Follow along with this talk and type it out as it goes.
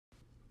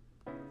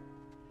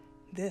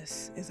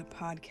This is a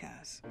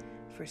podcast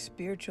for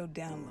spiritual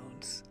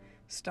downloads,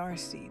 star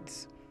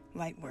seeds,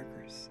 light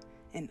workers,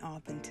 and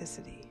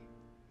authenticity.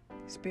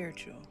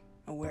 Spiritual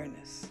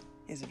awareness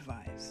is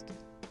advised.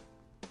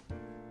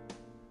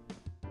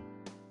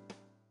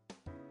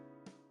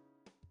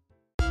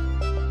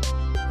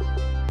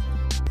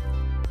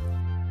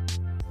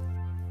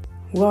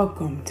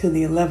 Welcome to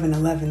the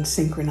 1111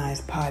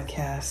 Synchronized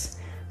Podcast.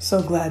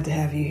 So glad to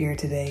have you here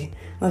today.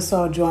 Let's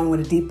all join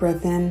with a deep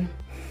breath in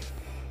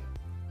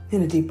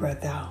and a deep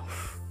breath out.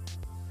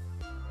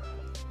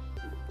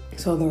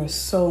 So there is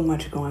so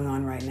much going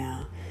on right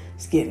now.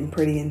 It's getting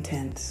pretty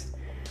intense.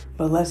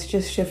 But let's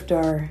just shift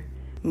our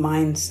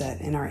mindset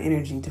and our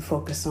energy to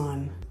focus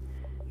on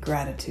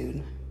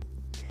gratitude.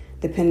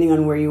 Depending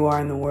on where you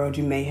are in the world,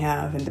 you may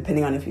have, and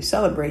depending on if you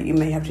celebrate, you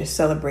may have just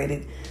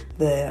celebrated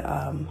the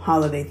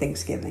holiday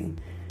Thanksgiving.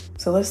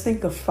 So let's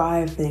think of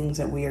 5 things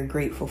that we are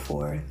grateful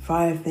for,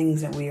 5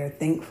 things that we are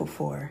thankful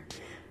for.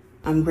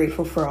 I'm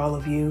grateful for all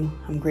of you.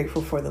 I'm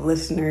grateful for the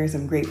listeners.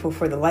 I'm grateful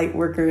for the light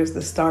workers,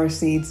 the star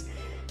seeds,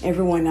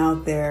 everyone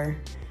out there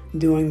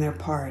doing their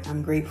part.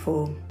 I'm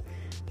grateful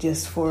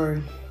just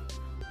for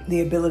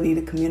the ability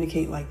to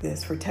communicate like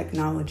this, for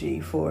technology,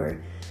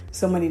 for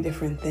so many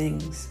different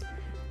things.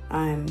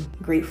 I'm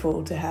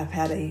grateful to have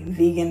had a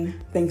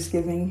vegan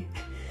Thanksgiving.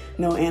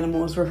 No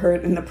animals were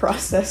hurt in the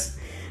process.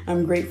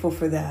 I'm grateful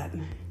for that.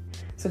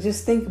 So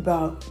just think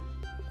about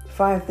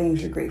 5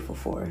 things you're grateful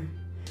for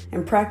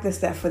and practice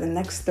that for the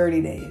next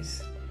 30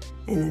 days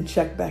and then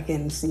check back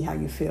in and see how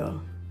you feel.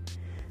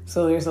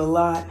 So there's a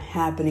lot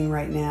happening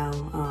right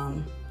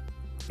now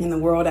in the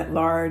world at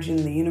large, in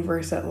the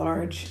universe at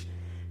large,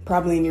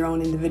 probably in your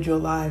own individual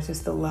lives,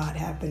 just a lot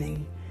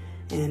happening.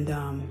 And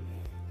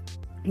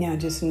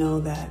just know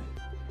that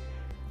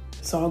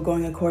it's all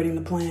going according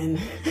to plan.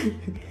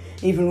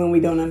 Even when we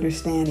don't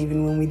understand,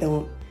 even when we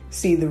don't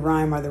see the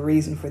rhyme or the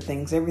reason for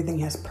things, everything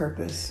has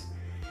purpose.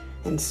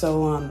 And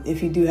so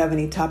if you do have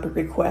any topic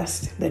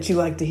requests that you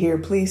like to hear,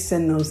 please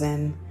send those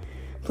in.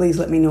 Please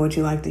let me know what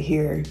you like to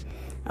hear.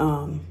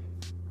 And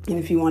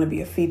if you want to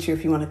be a feature,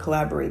 if you want to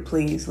collaborate,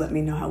 please let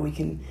me know how we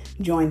can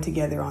join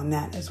together on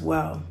that as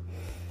well.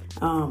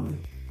 And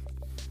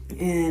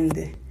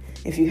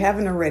if you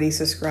haven't already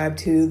subscribed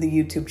to the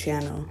YouTube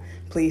channel,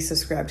 please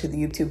subscribe to the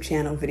YouTube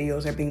channel.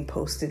 Videos are being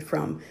posted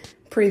from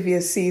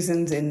previous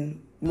seasons and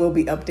will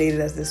be updated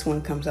as this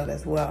one comes out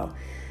as well.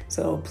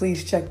 So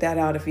please check that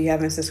out. If you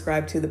haven't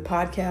subscribed to the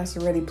podcast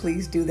already,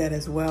 please do that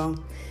as well.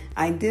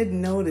 I did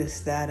notice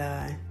that,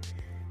 at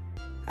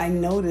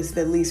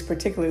least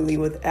particularly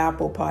with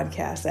Apple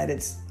Podcasts, that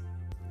it's,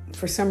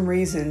 for some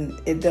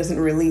reason, it doesn't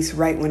release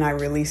right when I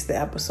release the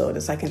episode.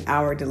 It's like an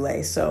hour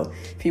delay. So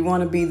if you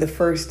want to be the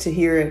first to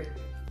hear it,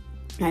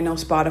 I know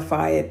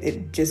Spotify,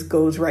 it just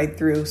goes right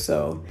through.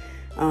 So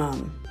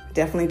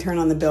definitely turn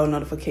on the bell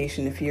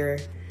notification if you're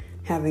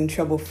having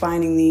trouble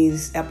finding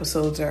these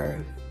episodes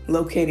or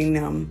locating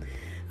them.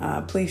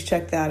 Please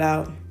check that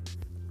out.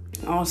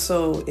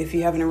 Also, if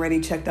you haven't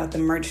already checked out the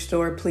merch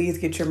store, please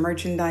get your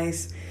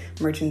merchandise.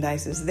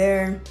 Merchandise is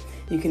there.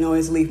 You can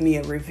always leave me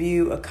a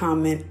review, a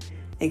comment,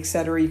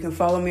 etc. You can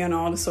follow me on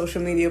all the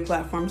social media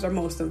platforms, or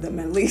most of them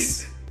at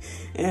least.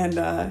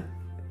 And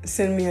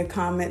send me a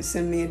comment,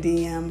 send me a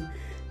DM.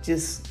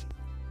 Just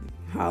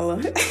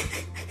holla.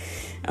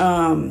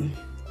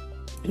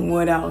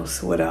 What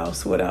else?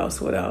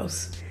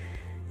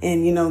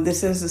 And,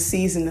 this is a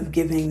season of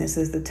giving. This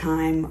is the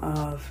time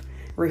of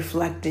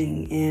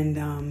reflecting,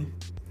 and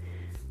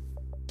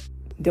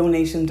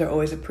donations are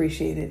always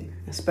appreciated,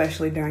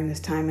 especially during this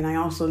time. And I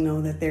also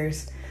know that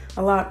there's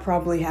a lot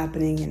probably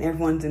happening in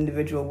everyone's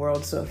individual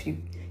world. So if you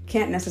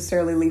can't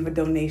necessarily leave a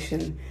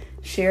donation,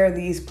 share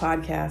these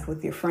podcasts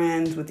with your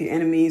friends, with your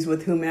enemies,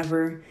 with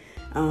whomever.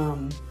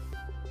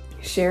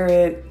 Share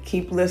it,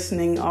 keep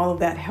listening. All of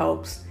that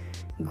helps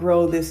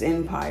grow this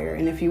empire.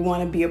 And if you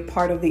want to be a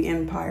part of the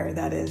empire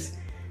that is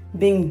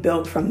being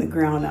built from the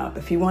ground up,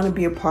 if you want to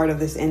be a part of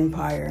this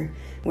empire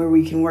where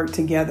we can work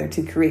together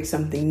to create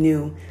something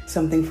new,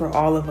 something for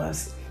all of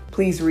us,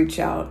 please reach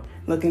out.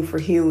 Looking for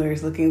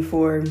healers, looking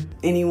for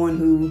anyone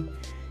who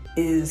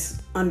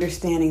is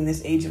understanding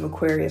this age of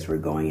Aquarius we're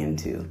going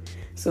into.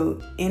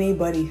 So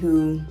anybody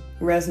who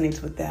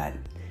resonates with that,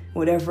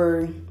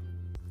 whatever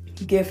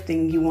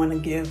gifting you want to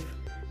give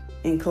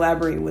and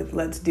collaborate with,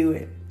 let's do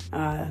it.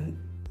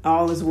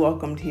 All is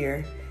welcomed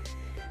here.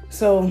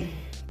 So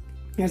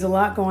there's a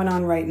lot going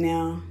on right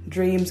now.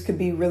 Dreams could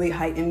be really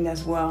heightened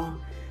as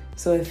well.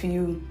 So if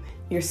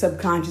your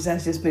subconscious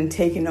has just been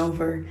taken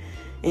over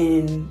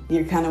and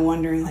you're kind of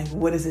wondering, like,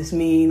 what does this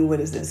mean? What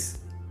is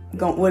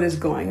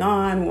going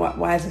on?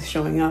 Why is this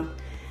showing up?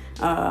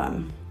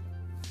 A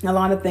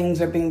lot of things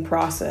are being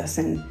processed,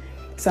 and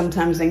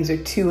sometimes things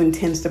are too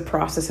intense to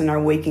process in our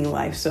waking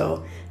life.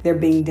 So they're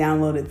being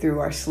downloaded through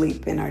our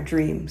sleep and our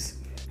dreams,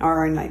 or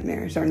our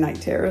nightmares, our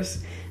night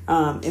terrors.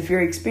 If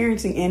you're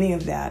experiencing any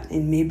of that,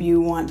 and maybe you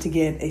want to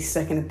get a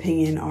second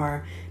opinion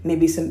or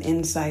maybe some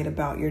insight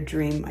about your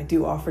dream, I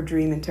do offer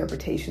dream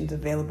interpretations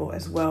available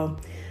as well.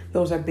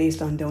 Those are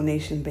based on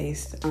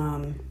donation-based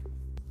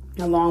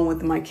along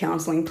with my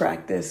counseling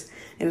practice.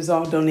 It is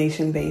all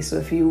donation based. So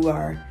if you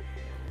are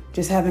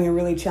just having a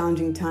really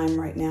challenging time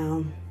right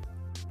now,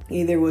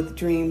 either with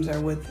dreams or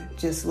with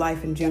just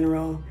life in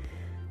general,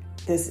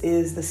 this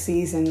is the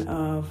season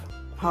of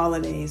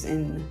holidays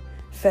and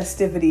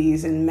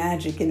festivities and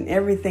magic and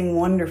everything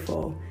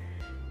wonderful.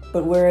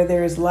 But where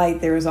there is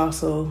light, there is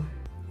also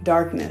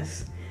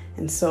darkness.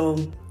 And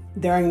so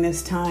during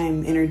this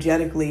time,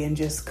 energetically and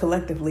just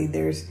collectively,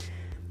 there's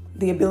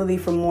the ability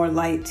for more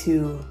light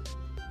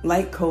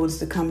codes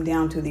to come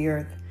down to the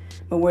earth.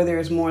 But where there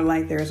is more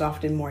light, there is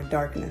often more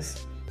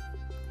darkness.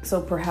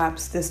 So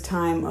perhaps this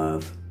time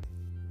of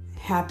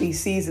happy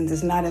seasons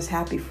is not as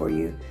happy for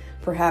you.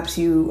 Perhaps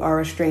you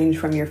are estranged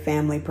from your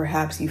family.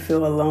 Perhaps you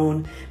feel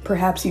alone.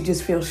 Perhaps you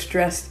just feel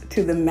stressed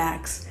to the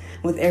max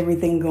with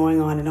everything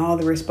going on and all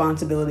the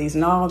responsibilities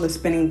and all the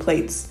spinning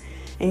plates.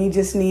 And you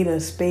just need a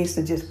space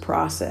to just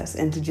process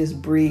and to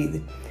just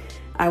breathe.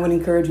 I would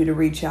encourage you to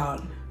reach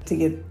out to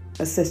get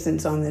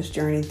assistance on this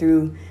journey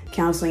through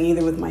counseling,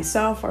 either with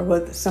myself or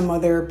with some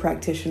other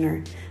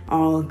practitioner.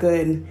 All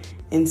good.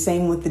 And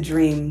same with the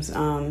dreams.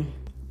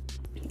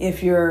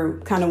 If you're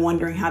kind of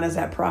wondering how does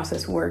that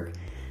process work,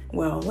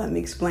 well, let me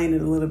explain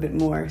it a little bit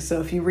more. So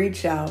if you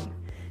reach out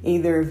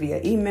either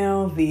via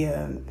email,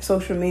 via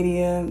social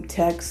media,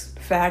 text,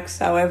 fax,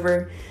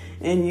 however,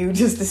 and you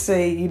just to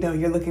say,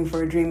 you're looking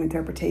for a dream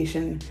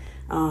interpretation,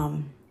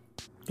 I'll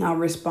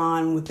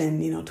respond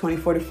within,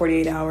 24 to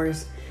 48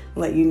 hours,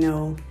 let you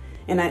know.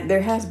 And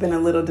there has been a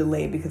little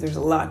delay because there's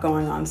a lot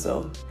going on.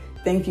 So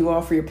thank you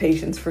all for your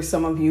patience. For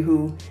some of you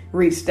who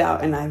reached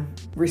out and I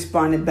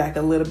responded back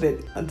a little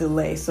bit a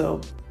delay.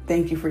 So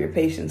thank you for your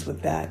patience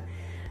with that.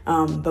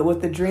 But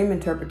with the dream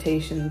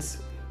interpretations,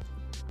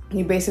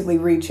 you basically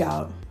reach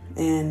out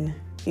and,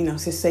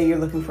 just say you're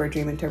looking for a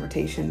dream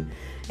interpretation.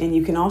 And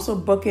you can also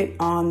book it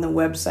on the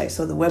website.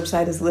 So the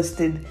website is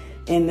listed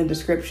in the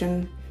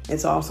description.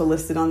 It's also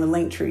listed on the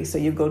link tree. So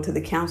you go to the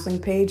counseling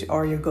page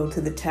or you go to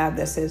the tab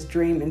that says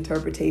Dream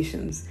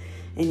Interpretations,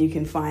 and you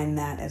can find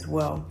that as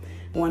well.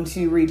 Once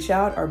you reach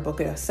out or book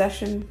a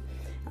session,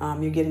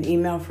 you get an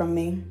email from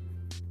me.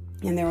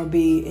 And there will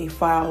be a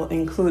file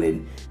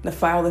included. The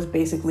file is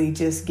basically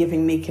just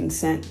giving me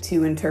consent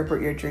to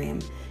interpret your dream.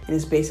 And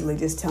it's basically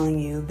just telling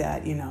you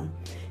that,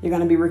 you're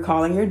going to be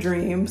recalling your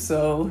dream.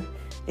 So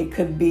it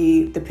could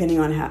be, depending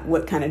on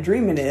what kind of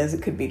dream it is,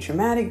 it could be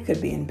traumatic, it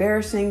could be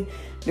embarrassing.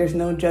 There's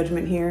no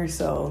judgment here.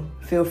 So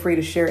feel free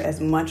to share as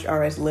much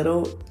or as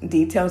little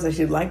details as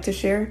you'd like to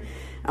share.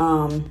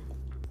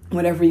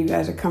 Whatever you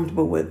guys are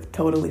comfortable with,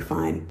 totally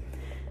fine.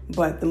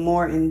 But the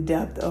more in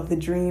depth of the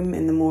dream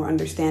and the more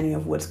understanding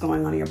of what's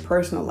going on in your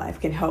personal life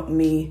can help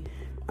me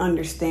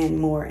understand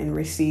more and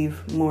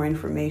receive more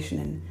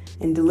information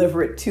and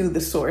deliver it to the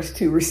source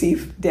to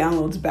receive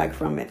downloads back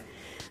from it.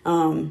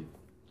 And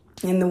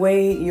the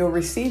way you'll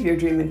receive your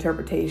dream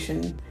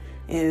interpretation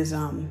is,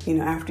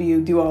 after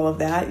you do all of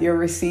that, you'll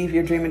receive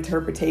your dream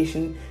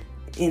interpretation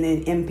in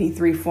an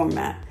MP3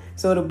 format.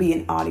 So it'll be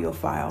an audio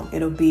file.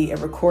 It'll be a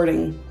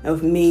recording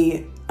of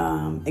me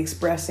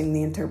expressing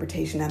the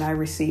interpretation that I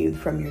received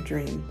from your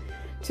dream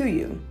to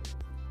you.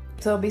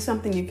 So it'll be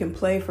something you can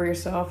play for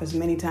yourself as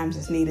many times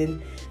as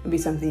needed. It'll be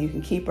something you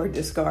can keep or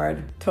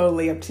discard,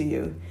 totally up to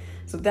you.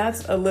 So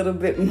that's a little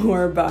bit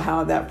more about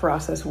how that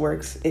process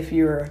works if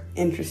you're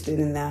interested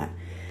in that.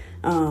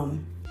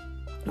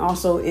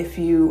 Also, if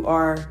you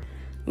are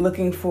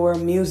looking for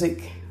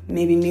music,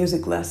 maybe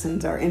music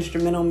lessons or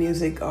instrumental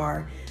music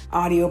or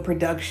audio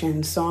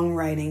production,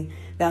 songwriting,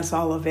 that's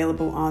all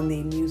available on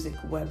the music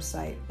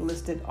website,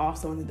 listed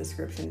also in the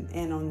description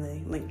and on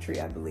the link tree,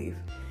 I believe.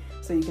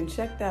 So you can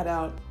check that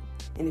out.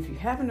 And if you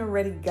haven't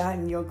already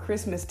gotten your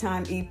Christmas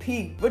Time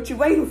EP, what you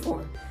waiting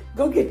for?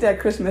 Go get that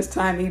Christmas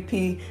Time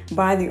EP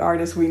by the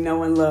artist we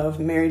know and love,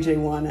 Mary J.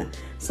 Wanna.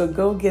 So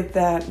go get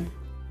that.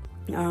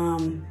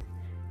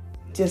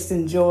 Just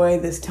enjoy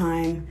this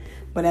time.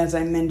 But as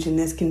I mentioned,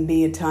 this can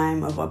be a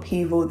time of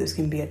upheaval. This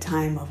can be a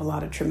time of a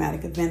lot of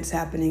traumatic events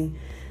happening.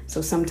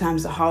 So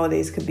sometimes the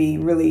holidays could be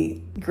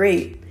really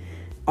great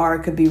or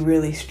it could be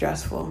really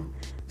stressful.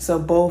 So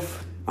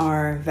both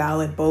are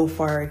valid. Both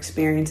are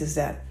experiences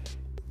that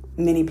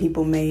many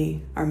people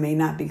may or may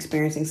not be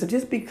experiencing. So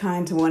just be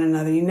kind to one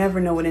another. You never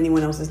know what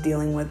anyone else is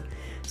dealing with.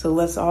 So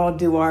let's all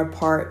do our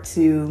part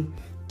to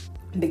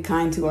be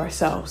kind to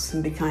ourselves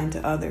and be kind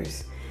to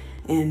others.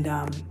 And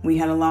we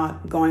had a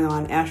lot going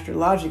on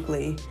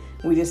astrologically.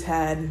 We just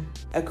had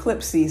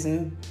eclipse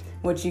season,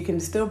 which you can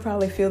still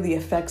probably feel the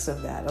effects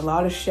of that. A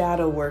lot of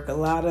shadow work, a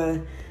lot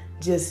of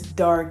just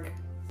dark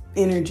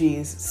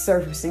energies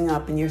surfacing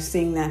up, and you're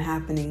seeing that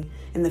happening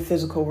in the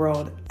physical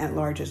world at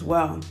large as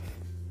well.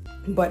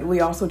 But we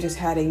also just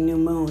had a new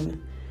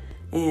moon.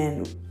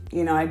 And,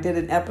 I did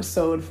an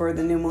episode for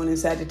the new moon in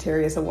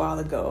Sagittarius a while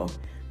ago,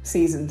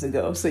 seasons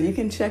ago. So you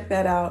can check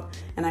that out.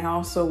 And I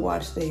also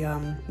watched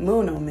the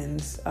Moon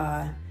Omens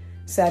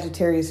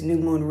Sagittarius new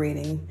moon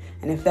reading.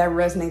 And if that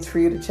resonates for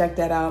you to check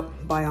that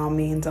out, by all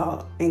means,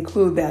 I'll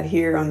include that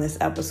here on this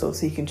episode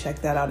so you can check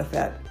that out if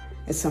that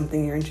is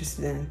something you're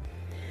interested in.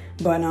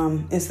 But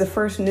it's the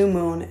first new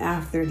moon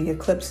after the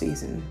eclipse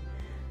season.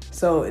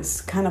 So it's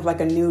kind of like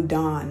a new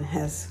dawn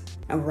has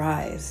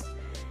arisen.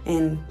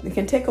 And it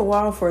can take a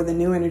while for the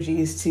new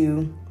energies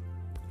to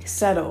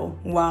settle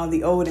while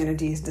the old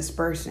energy is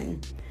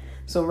dispersing.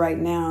 So right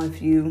now,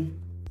 if you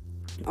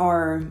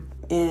are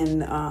in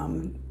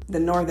the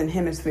northern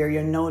hemisphere,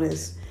 you'll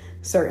notice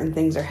certain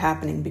things are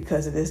happening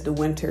because it is the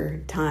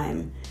winter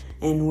time.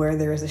 And where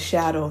there is a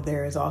shadow,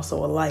 there is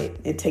also a light.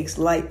 It takes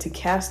light to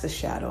cast a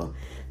shadow.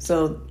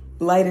 So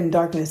light and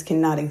darkness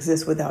cannot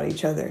exist without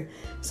each other.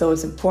 So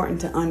it's important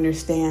to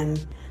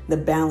understand the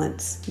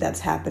balance that's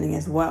happening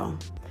as well.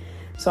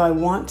 So I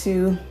want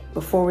to,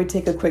 before we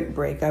take a quick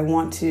break, I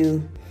want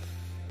to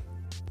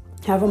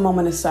have a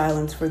moment of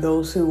silence for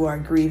those who are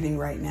grieving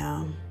right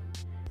now.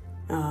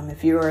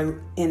 If you are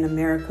in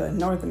America,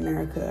 North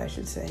America, I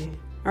should say,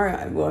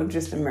 or well,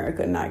 just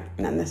America, not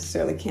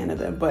necessarily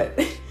Canada, but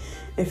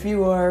if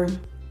you are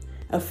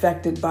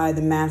affected by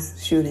the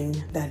mass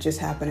shooting that just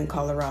happened in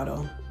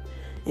Colorado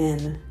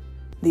and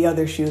the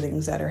other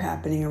shootings that are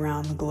happening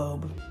around the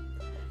globe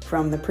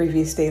from the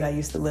previous state I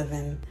used to live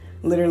in,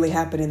 literally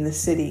happened in the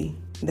city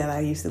that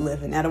I used to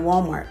live in, at a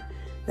Walmart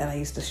that I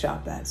used to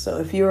shop at. So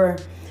if you're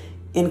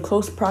in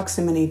close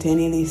proximity to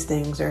any of these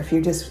things, or if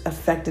you're just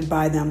affected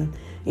by them,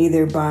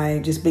 either by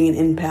just being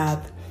an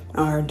empath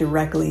or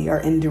directly or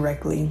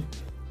indirectly,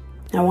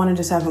 I want to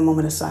just have a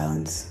moment of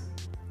silence.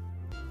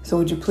 So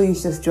would you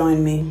please just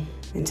join me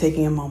in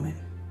taking a moment?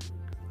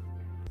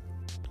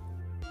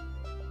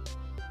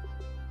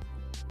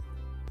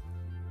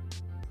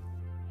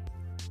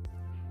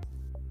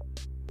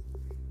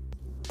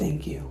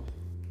 Thank you.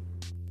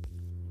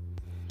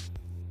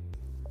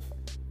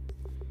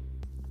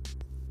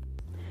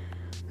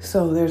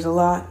 So there's a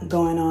lot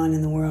going on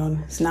in the world.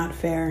 It's not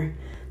fair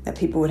that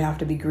people would have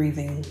to be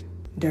grieving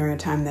during a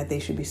time that they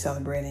should be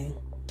celebrating.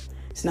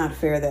 It's not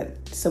fair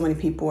that so many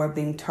people are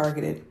being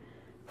targeted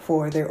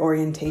for their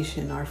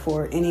orientation or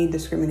for any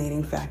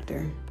discriminating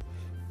factor.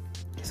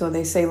 So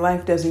they say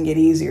life doesn't get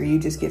easier, you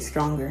just get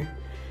stronger.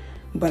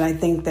 But I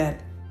think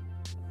that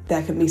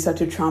can be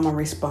such a trauma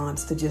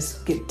response to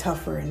just get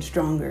tougher and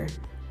stronger.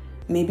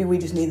 Maybe we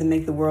just need to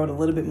make the world a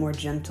little bit more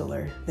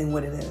gentler than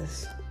what it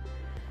is.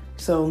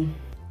 So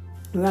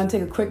we're going to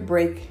take a quick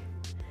break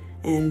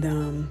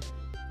and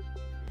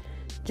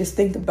just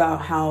think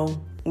about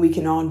how we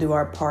can all do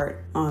our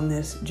part on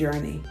this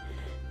journey.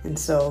 And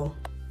so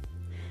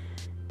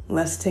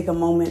let's take a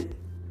moment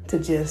to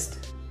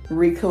just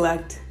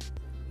recollect,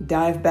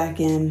 dive back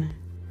in,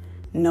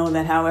 know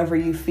that however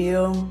you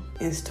feel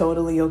is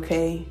totally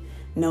okay.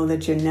 Know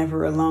that you're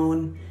never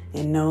alone,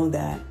 and know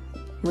that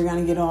we're going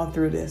to get all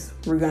through this.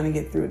 We're going to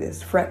get through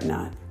this. Fret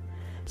not.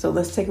 So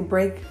let's take a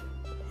break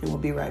and we'll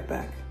be right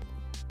back.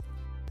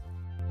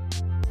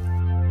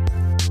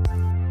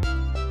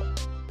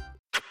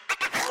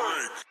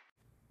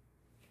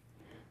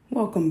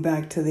 Welcome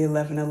back to the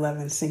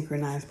 1111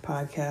 Synchronized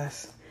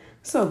Podcast.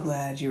 So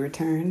glad you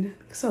returned.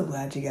 So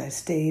glad you guys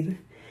stayed.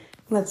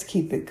 Let's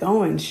keep it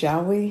going,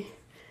 shall we?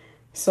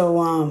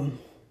 So,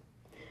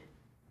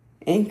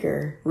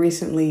 Anchor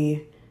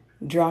recently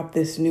dropped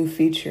this new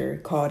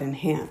feature called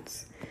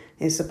Enhance.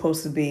 It's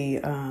supposed to be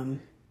to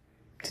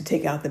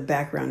take out the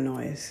background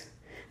noise.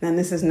 Now,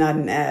 this is not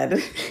an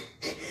ad.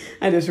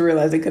 I just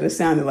realized it could have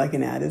sounded like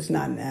an ad. It's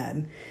not an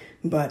ad.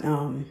 But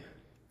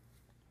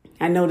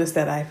I noticed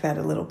that I've had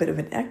a little bit of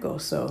an echo.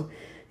 So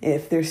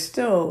if there's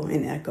still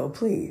an echo,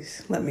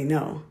 please let me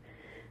know.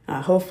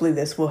 Hopefully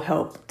this will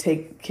help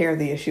take care of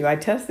the issue. I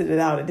tested it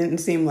out. It didn't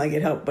seem like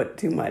it helped, but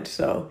too much.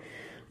 So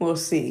we'll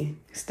see.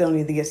 Still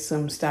need to get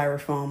some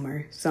styrofoam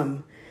or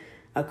some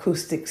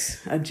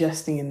acoustics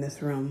adjusting in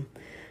this room.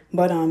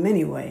 But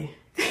anyway,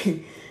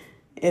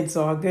 it's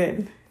all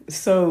good.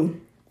 So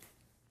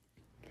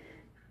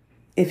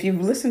if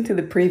you've listened to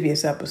the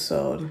previous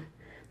episode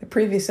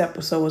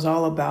was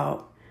all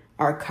about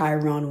our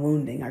Chiron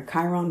wounding, our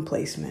Chiron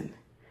placement,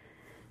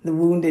 the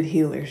wounded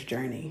healer's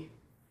journey.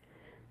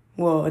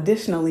 Well,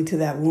 additionally to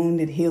that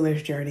wounded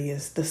healer's journey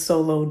is the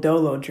solo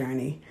dolo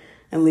journey.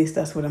 At least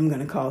that's what I'm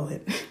going to call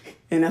it.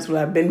 And that's what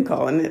I've been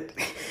calling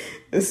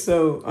it.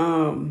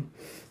 So,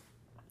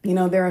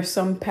 there are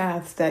some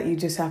paths that you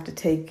just have to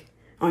take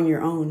on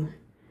your own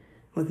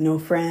with no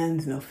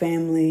friends, no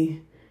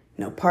family,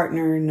 no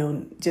partner,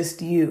 no,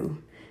 just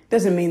you.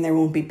 Doesn't mean there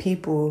won't be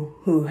people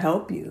who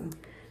help you,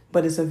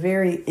 but it's a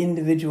very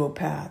individual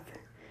path.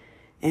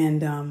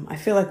 And I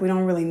feel like we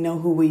don't really know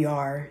who we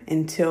are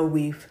until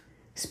we've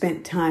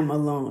spent time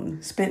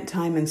alone, spent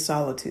time in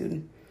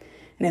solitude.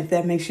 And if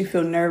that makes you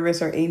feel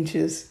nervous or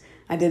anxious,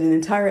 I did an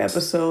entire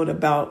episode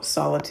about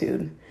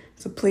solitude.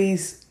 So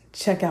please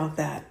check out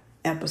that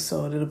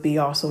episode. It'll be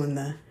also in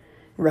the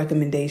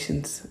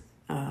recommendations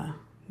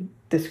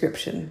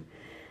description.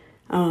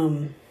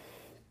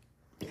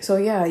 So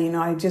yeah,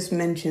 I just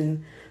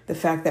mentioned the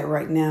fact that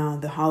right now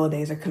the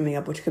holidays are coming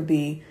up, which could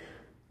be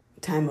a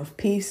time of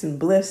peace and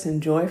bliss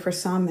and joy for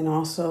some, and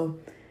also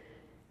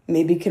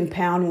maybe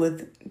compound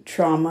with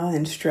trauma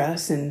and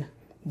stress and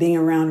being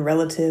around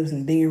relatives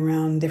and being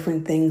around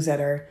different things that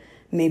are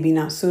maybe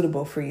not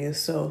suitable for you.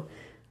 So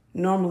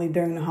normally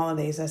during the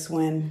holidays, that's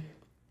when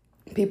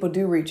people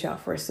do reach out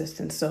for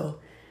assistance. So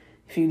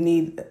if you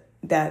need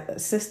that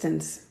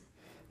assistance,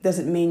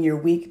 doesn't mean you're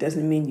weak,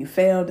 doesn't mean you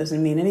failed,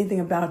 doesn't mean anything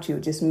about you.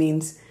 It just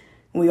means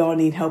we all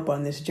need help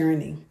on this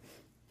journey.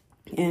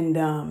 And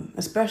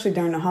especially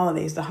during the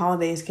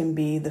holidays can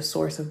be the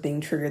source of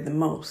being triggered the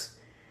most.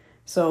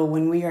 So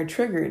when we are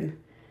triggered,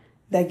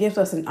 that gives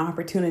us an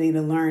opportunity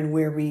to learn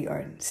where we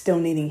are still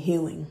needing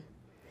healing.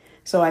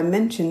 So I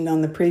mentioned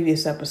on the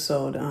previous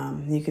episode,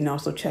 you can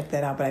also check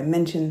that out, but I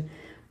mentioned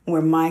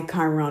where my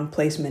Chiron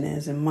placement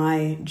is and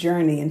my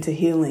journey into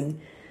healing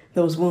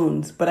those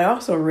wounds. But I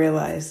also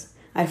realized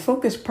I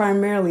focused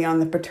primarily on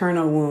the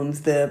paternal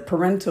wounds, the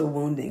parental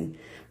wounding,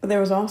 but there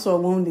was also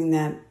a wounding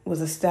that was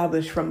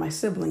established from my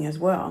sibling as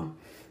well.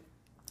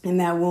 And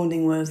that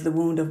wounding was the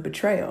wound of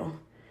betrayal.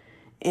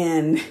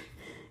 And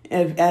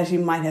as you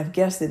might have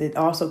guessed it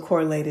also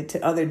correlated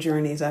to other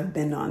journeys I've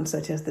been on,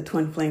 such as the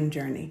twin flame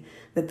journey,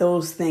 that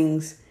those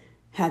things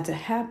had to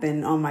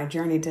happen on my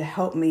journey to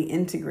help me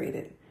integrate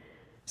it.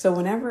 So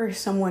whenever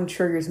someone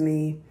triggers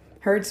me,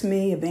 hurts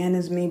me,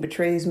 abandons me,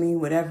 betrays me,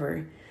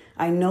 whatever,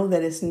 I know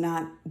that it's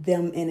not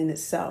them in and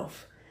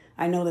itself.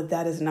 I know that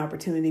that is an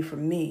opportunity for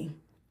me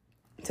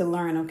to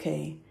learn,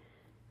 okay,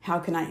 how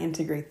can I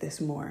integrate this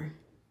more?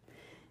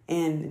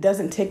 And it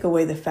doesn't take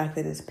away the fact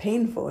that it's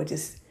painful. It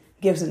just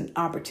gives an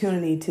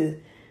opportunity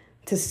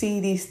to see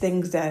these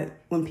things that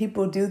when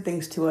people do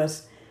things to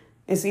us,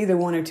 it's either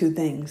one or two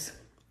things.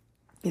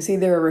 It's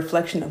either a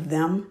reflection of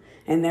them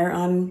and their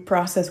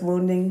unprocessed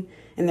wounding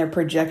and their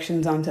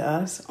projections onto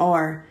us,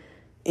 or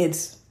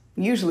it's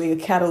usually a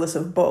catalyst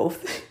of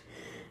both,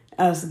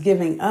 us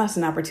giving us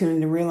an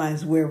opportunity to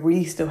realize where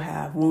we still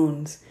have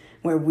wounds,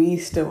 where we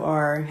still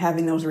are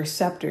having those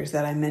receptors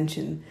that I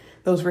mentioned.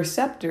 Those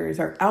receptors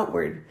are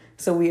outward,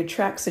 so we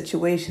attract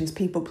situations,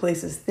 people,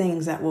 places,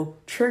 things that will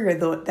trigger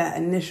that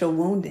initial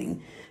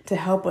wounding to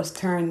help us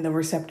turn the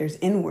receptors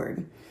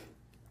inward.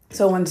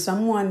 So when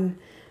someone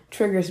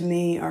triggers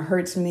me or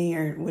hurts me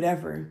or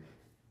whatever,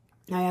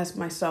 I ask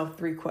myself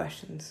 3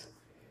 questions.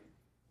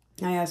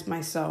 I ask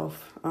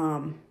myself,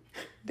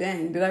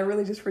 dang, did I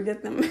really just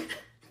forget them?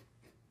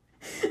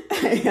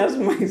 I ask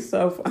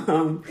myself,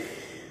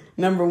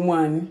 number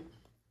 1,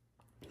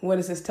 what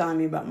is this telling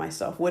me about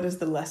myself? What is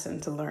the lesson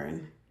to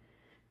learn?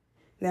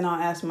 Then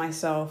I'll ask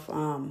myself,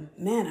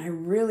 man,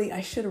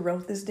 I should have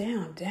wrote this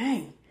down.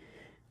 Dang.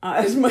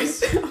 I'll ask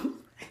myself,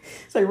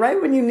 it's like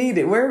right when you need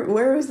it.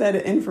 Where is that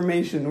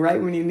information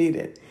right when you need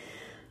it?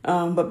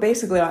 But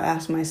basically I'll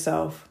ask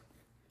myself,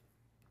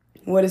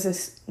 what is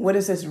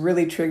this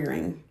really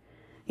triggering?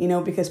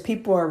 Because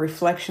people are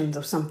reflections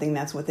of something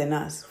that's within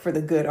us, for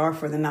the good or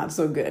for the not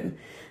so good.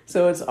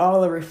 So it's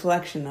all a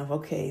reflection of,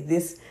 okay,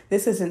 this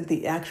isn't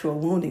the actual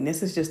wounding.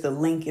 This is just a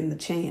link in the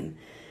chain.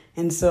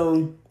 And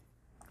so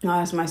I'll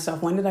ask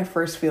myself, when did I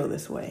first feel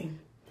this way?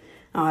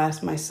 I'll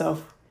ask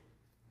myself,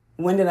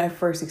 when did I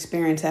first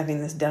experience having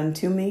this done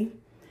to me?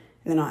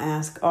 And then I'll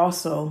ask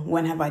also,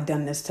 when have I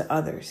done this to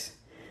others?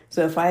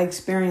 So if I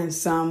experience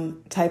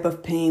some type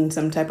of pain,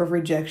 some type of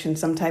rejection,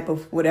 some type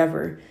of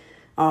whatever,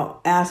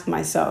 I'll ask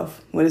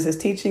myself, what is this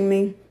teaching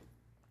me?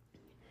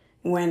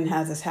 When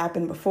has this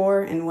happened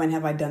before? And when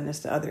have I done this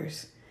to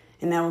others?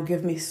 And that will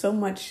give me so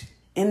much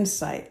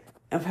insight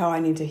of how I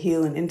need to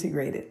heal and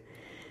integrate it.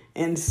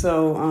 And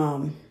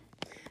so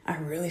I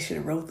really should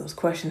have wrote those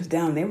questions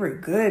down. They were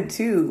good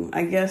too.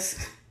 I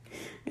guess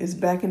it's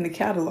back in the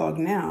catalog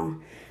now.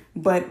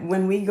 But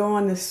when we go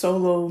on this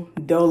solo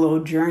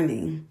dolo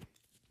journey,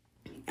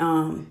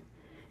 and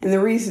the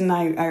reason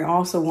I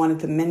also wanted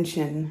to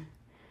mention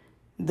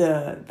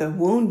the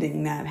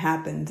wounding that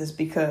happens is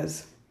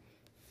because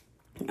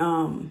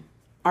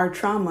our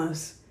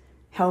traumas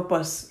help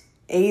us,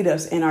 aid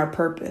us in our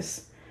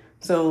purpose.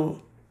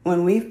 So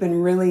when we've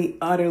been really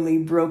utterly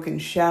broken,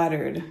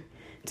 shattered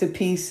to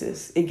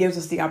pieces, it gives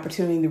us the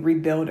opportunity to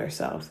rebuild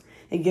ourselves.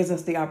 It gives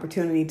us the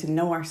opportunity to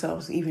know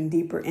ourselves even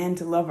deeper and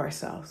to love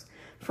ourselves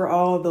for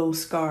all those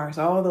scars,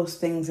 all those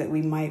things that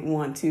we might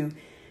want to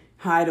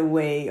hide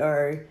away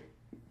or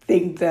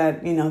think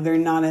that, they're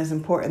not as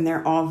important.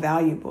 They're all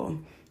valuable.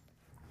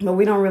 But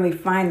we don't really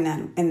find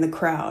that in the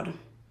crowd.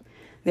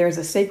 There's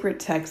a sacred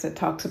text that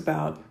talks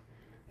about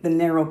the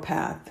narrow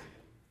path.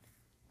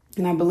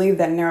 And I believe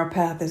that narrow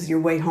path is your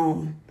way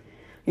home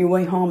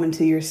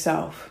into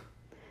yourself,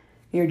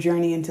 your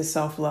journey into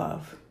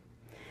self-love.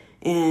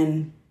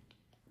 And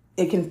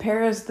it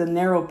compares the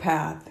narrow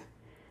path.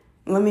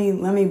 Let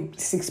me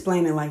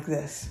explain it like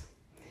this.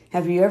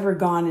 Have you ever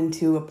gone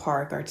into a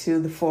park or to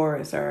the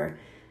forest or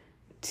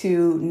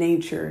to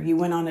nature? You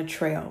went on a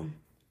trail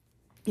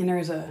and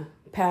there's a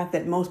path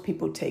that most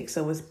people take.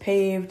 So it's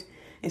paved.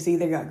 It's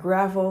either got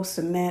gravel,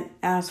 cement,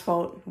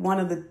 asphalt, one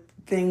of the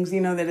things,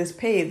 that is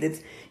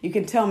paved. You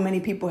can tell many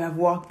people have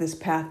walked this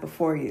path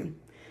before you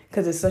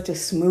because it's such a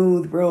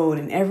smooth road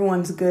and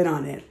everyone's good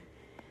on it.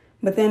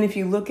 But then if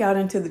you look out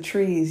into the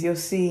trees, you'll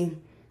see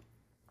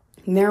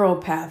narrow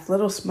paths,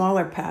 little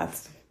smaller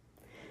paths.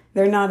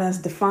 They're not as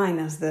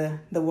defined as the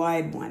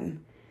wide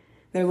one.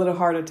 they're a little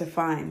harder to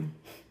find.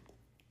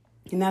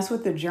 And that's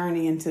what the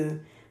journey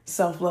into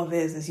self-love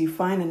is you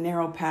find a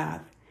narrow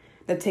path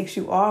that takes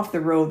you off the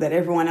road that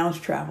everyone else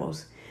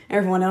travels.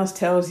 Everyone else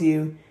tells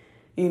you,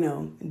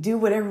 do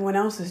what everyone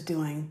else is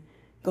doing.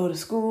 Go to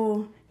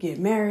school, get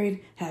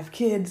married, have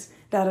kids,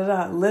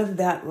 live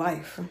that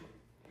life.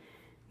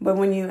 But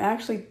when you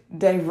actually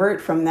divert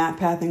from that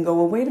path and go,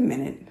 well, wait a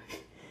minute,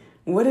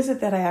 what is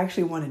it that I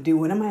actually want to do?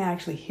 What am I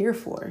actually here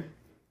for?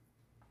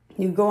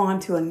 You go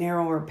onto a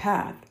narrower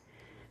path,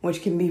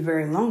 which can be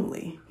very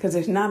lonely because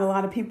there's not a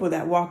lot of people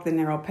that walk the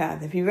narrow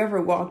path. If you've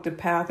ever walked a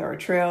path or a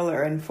trail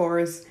or in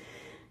forest,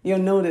 you'll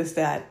notice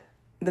that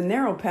the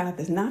narrow path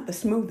is not the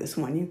smoothest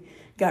one. You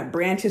got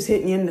branches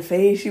hitting you in the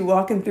face, you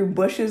walking through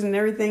bushes and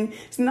everything.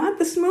 It's not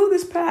the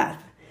smoothest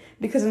path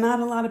because not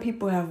a lot of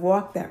people have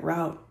walked that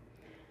route.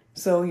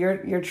 So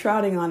you're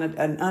trotting on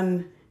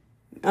an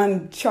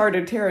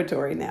uncharted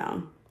territory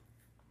now.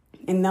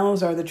 And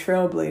those are the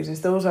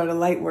trailblazers. Those are the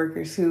light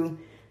workers who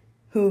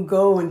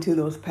go into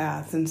those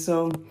paths. And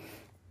so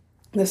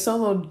the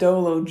solo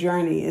dolo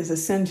journey is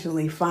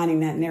essentially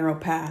finding that narrow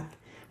path,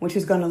 which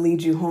is going to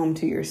lead you home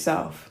to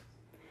yourself.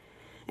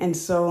 And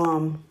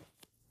so,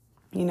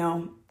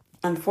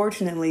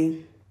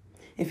 unfortunately,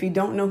 if you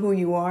don't know who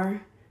you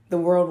are, the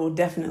world will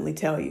definitely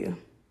tell you.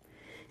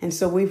 And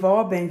so we've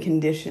all been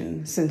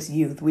conditioned since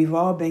youth. We've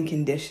all been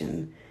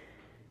conditioned.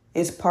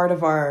 It's part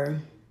of our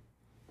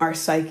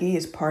psyche,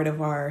 it's part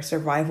of our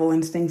survival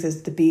instincts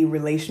is to be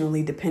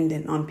relationally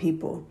dependent on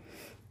people.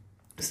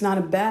 It's not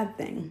a bad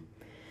thing.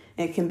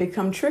 It can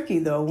become tricky,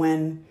 though,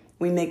 when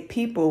we make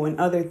people and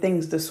other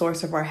things the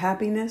source of our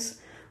happiness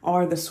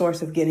or the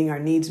source of getting our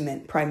needs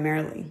met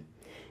primarily.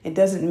 It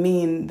doesn't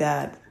mean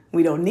that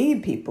we don't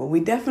need people. We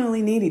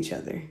definitely need each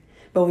other,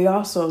 but we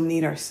also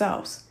need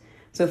ourselves.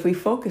 So if we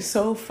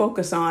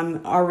focus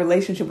on our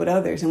relationship with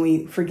others and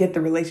we forget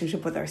the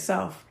relationship with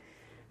ourselves,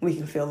 we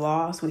can feel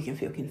lost, we can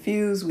feel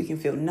confused, we can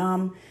feel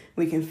numb,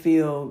 we can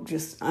feel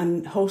just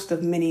a host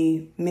of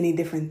many, many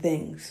different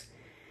things.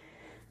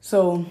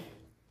 So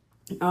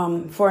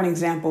for an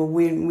example,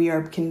 we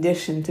are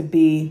conditioned to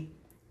be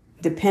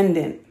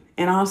dependent,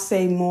 and I'll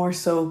say more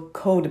so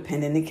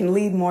codependent. It can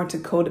lead more to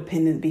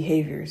codependent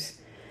behaviors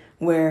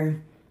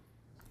where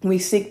we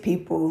seek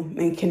people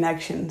and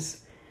connections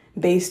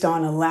based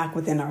on a lack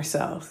within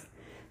ourselves.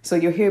 So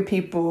you'll hear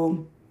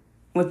people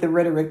with the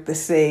rhetoric that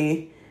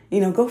say,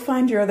 go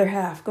find your other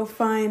half. Go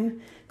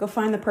find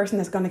the person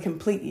that's going to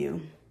complete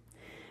you.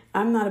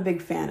 I'm not a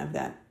big fan of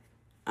that.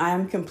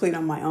 I'm complete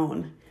on my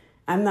own.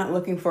 I'm not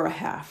looking for a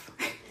half,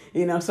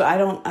 so I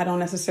don't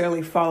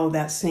necessarily follow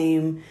that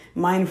same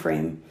mind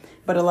frame.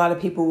 But a lot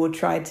of people will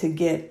try to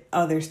get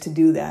others to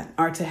do that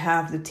or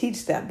to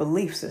teach that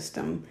belief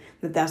system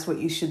that that's what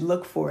you should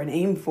look for and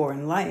aim for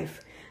in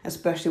life,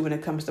 especially when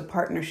it comes to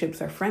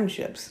partnerships or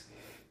friendships.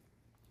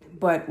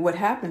 But what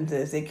happens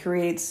is it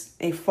creates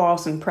a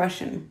false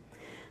impression.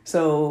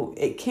 So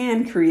it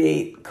can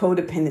create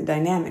codependent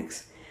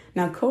dynamics.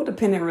 Now,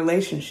 codependent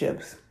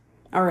relationships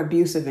are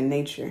abusive in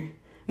nature.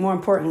 More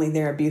importantly,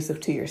 they're abusive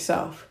to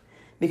yourself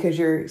because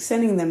you're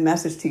sending the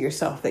message to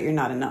yourself that you're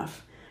not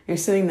enough. You're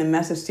sending the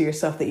message to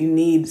yourself that you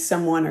need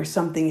someone or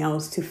something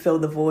else to fill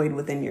the void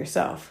within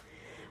yourself,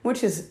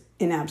 which is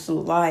an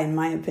absolute lie, in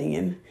my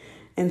opinion.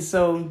 And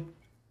so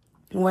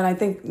what I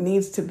think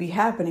needs to be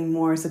happening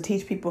more is to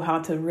teach people how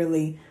to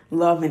really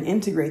love and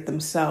integrate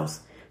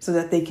themselves so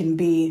that they can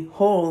be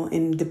whole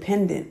and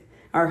dependent,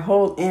 or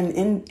whole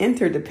and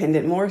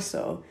interdependent more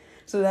so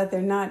that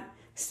they're not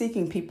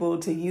seeking people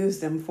to use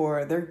them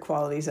for their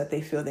qualities that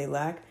they feel they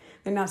lack.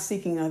 They're not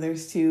seeking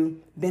others to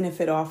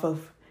benefit off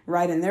of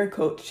riding their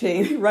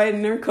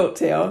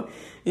coattail.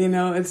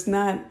 It's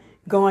not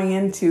going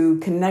into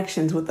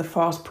connections with the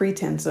false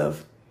pretense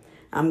of,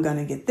 I'm going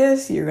to get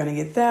this, you're going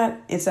to get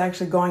that. It's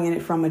actually going in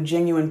it from a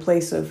genuine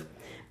place of,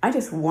 I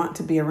just want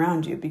to be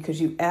around you because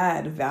you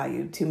add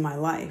value to my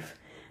life.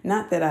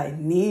 Not that I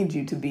need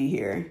you to be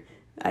here.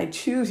 I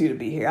choose you to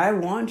be here. I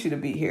want you to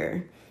be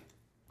here.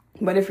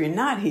 But if you're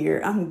not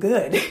here, I'm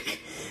good,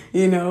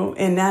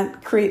 and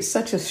that creates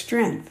such a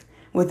strength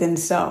within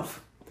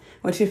self,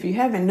 which if you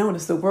haven't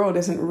noticed, the world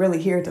isn't really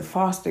here to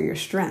foster your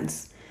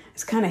strengths.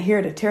 It's kind of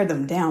here to tear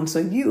them down. So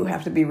you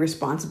have to be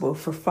responsible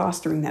for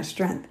fostering that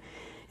strength.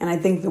 And I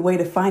think the way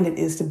to find it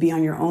is to be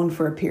on your own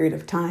for a period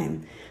of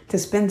time, to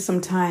spend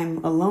some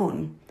time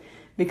alone,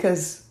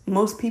 because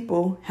most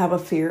people have a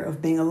fear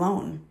of being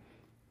alone.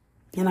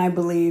 And I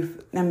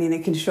believe,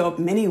 it can show up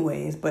many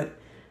ways, but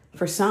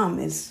for some,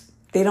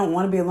 they don't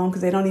want to be alone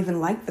because they don't even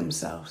like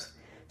themselves.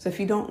 So if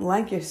you don't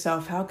like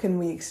yourself, how can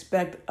we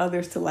expect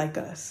others to like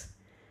us?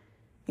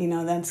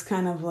 That's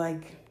kind of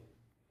like,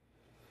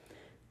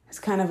 it's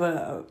kind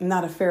of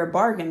not a fair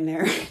bargain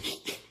there.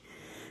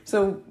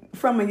 So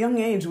from a young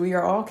age, we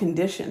are all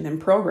conditioned and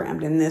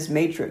programmed in this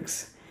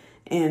matrix.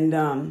 And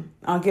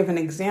I'll give an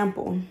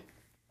example.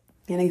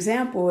 An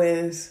example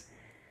is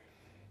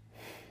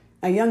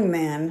a young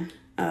man,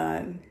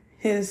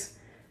 his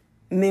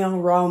male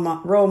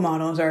role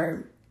models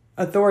or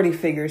authority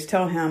figures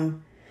tell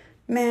him,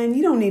 man,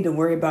 you don't need to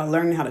worry about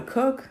learning how to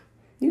cook.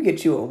 You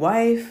get you a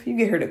wife, you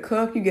get her to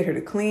cook, you get her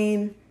to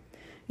clean.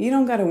 You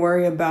don't got to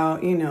worry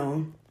about,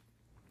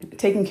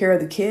 taking care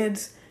of the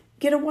kids.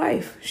 Get a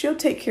wife. She'll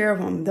take care of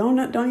them. Don't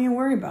even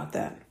worry about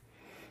that.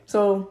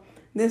 So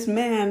this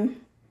man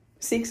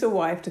seeks a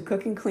wife to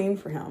cook and clean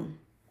for him.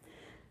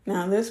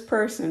 Now, this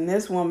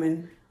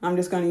woman, I'm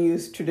just going to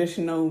use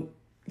traditional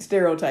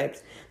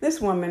stereotypes. This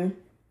woman,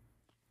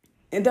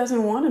 it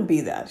doesn't want to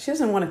be that. She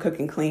doesn't want to cook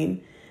and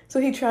clean. So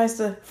he tries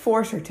to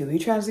force her to. He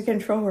tries to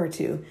control her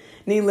to.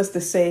 Needless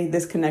to say,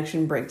 this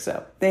connection breaks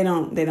up. They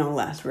don't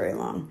last very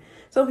long.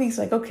 So he's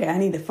like, okay, I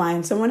need to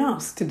find someone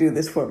else to do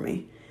this for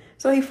me.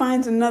 So he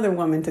finds another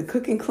woman to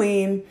cook and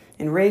clean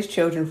and raise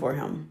children for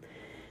him.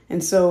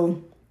 And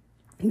so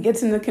he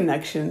gets in the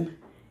connection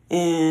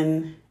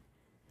and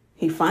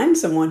he finds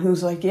someone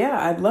who's like,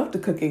 yeah, I'd love to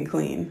cook and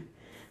clean.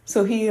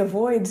 So he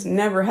avoids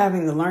never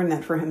having to learn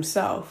that for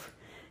himself.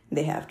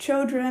 They have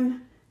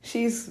children.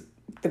 She's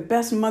the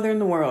best mother in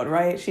the world,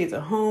 right? She's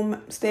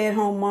a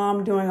stay-at-home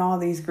mom doing all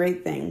these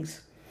great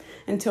things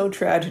until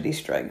tragedy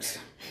strikes.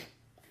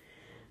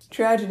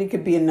 Tragedy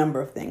could be a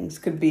number of things.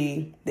 Could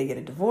be they get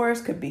a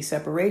divorce, could be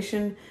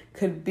separation,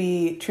 could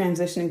be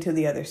transitioning to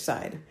the other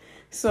side.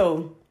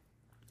 So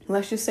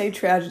let's just say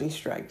tragedy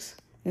strikes.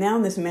 Now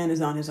this man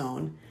is on his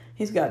own.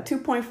 He's got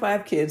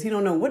 2.5 kids. He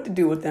don't know what to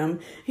do with them.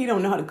 He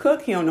don't know how to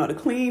cook. He don't know how to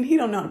clean. He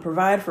don't know how to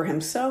provide for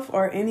himself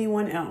or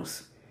anyone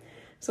else.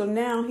 So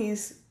now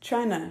he's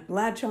trying to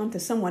latch on to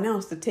someone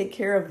else to take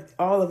care of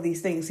all of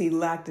these things he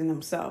lacked in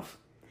himself.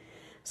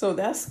 So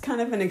that's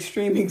kind of an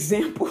extreme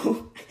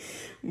example,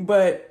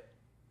 but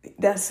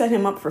that set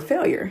him up for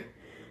failure.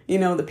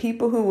 The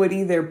people who would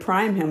either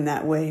prime him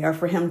that way or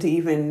for him to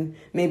even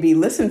maybe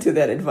listen to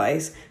that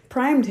advice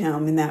primed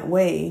him in that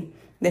way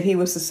that he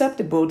was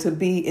susceptible to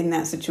be in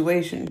that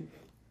situation.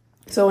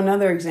 So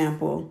another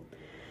example,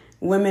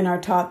 women are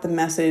taught the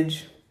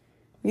message,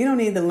 you don't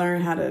need to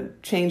learn how to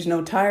change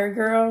no tire,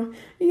 girl.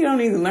 You don't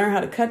need to learn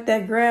how to cut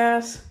that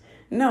grass.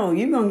 No,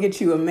 you're going to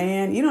get you a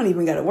man. You don't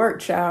even got to work,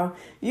 child.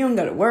 You don't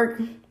got to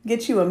work.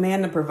 Get you a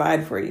man to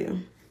provide for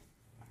you.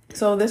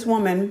 So this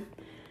woman,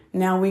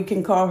 now we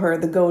can call her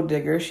the gold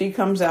digger. She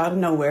comes out of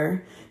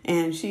nowhere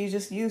and she's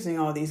just using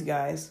all these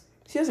guys.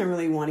 She doesn't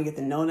really want to get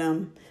to know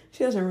them.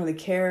 She doesn't really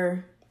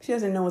care. She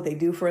doesn't know what they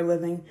do for a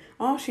living.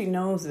 All she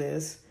knows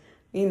is,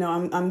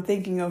 I'm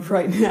thinking of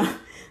right now,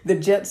 the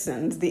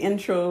Jetsons, the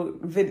intro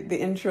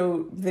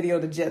video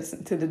to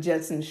the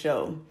Jetsons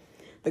show,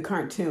 the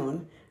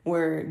cartoon,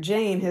 where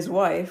Jane, his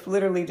wife,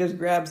 literally just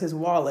grabs his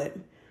wallet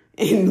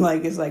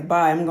and is like,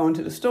 bye, I'm going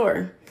to the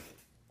store.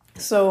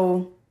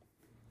 So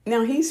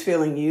now he's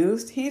feeling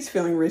used. He's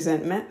feeling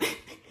resentment,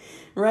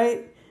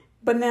 right?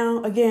 But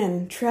now,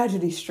 again,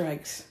 tragedy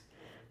strikes.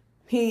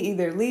 He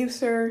either leaves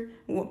her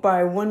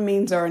by one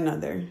means or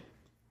another.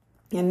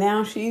 And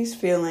now she's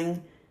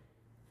feeling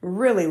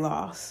really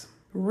lost,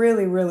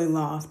 really, really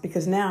lost,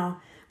 because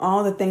now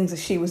all the things that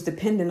she was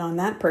dependent on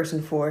that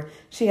person for,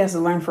 she has to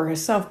learn for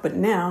herself. But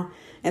now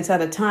it's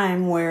at a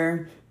time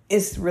where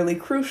it's really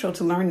crucial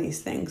to learn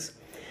these things.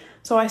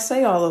 So I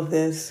say all of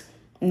this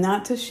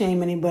not to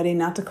shame anybody,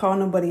 not to call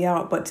nobody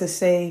out, but to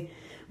say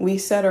we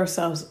set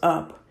ourselves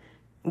up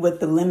with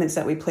the limits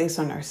that we place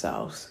on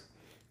ourselves.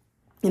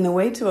 And the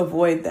way to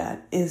avoid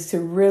that is to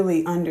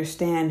really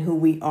understand who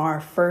we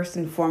are first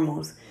and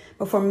foremost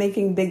before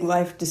making big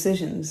life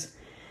decisions.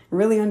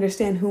 Really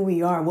understand who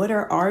we are. What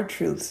are our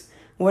truths?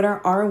 What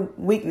are our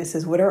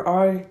weaknesses? What are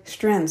our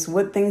strengths?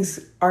 What things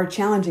are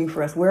challenging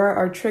for us? Where are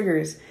our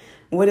triggers?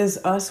 What is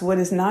us? What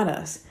is not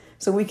us?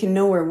 So we can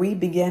know where we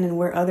begin and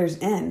where others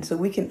end. So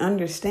we can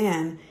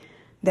understand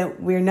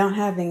that we're not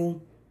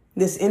having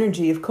this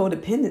energy of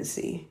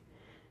codependency.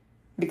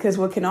 Because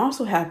what can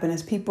also happen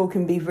is people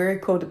can be very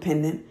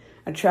codependent,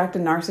 attract a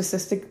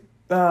narcissistic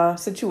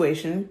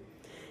situation,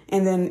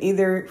 and then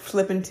either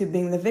flip into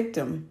being the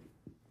victim.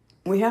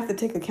 We have to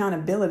take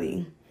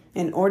accountability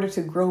in order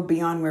to grow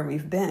beyond where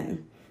we've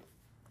been.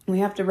 We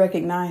have to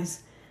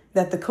recognize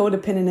that the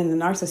codependent and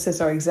the narcissist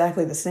are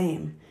exactly the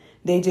same.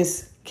 They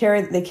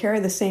carry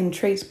the same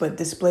traits, but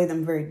display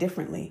them very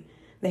differently.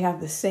 They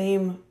have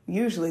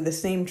usually the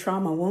same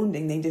trauma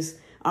wounding. They just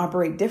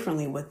operate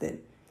differently with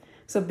it.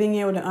 So being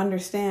able to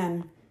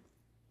understand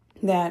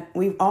that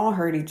we've all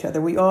hurt each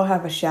other. We all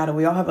have a shadow.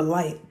 We all have a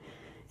light.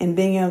 And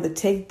being able to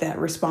take that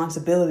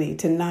responsibility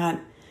to not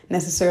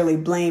necessarily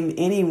blame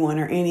anyone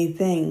or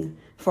anything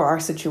for our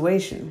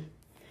situation.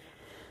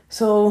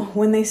 So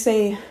when they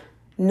say,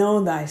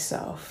 know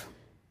thyself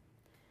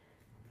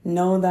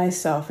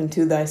and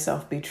to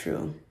thyself be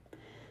true,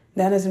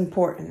 that is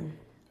important.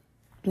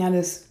 That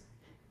is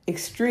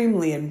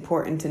extremely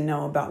important to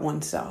know about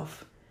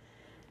oneself.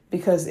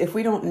 Because if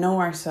we don't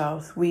know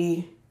ourselves,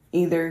 we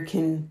either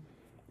can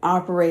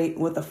operate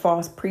with a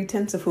false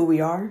pretense of who we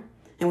are,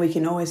 and we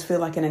can always feel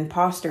like an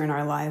imposter in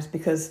our lives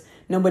because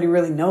nobody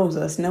really knows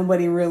us.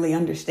 Nobody really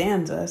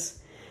understands us.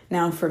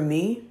 Now, for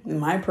me, in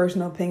my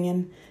personal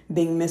opinion,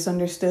 being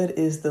misunderstood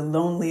is the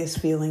loneliest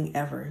feeling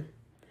ever.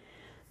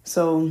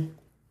 So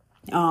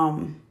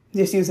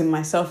just using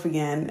myself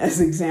again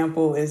as an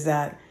example is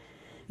that,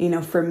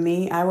 For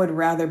me, I would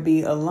rather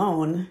be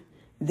alone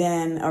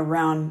than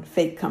around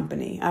fake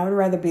company. I would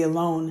rather be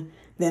alone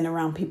than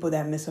around people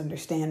that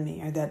misunderstand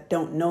me or that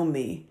don't know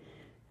me,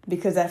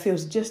 because that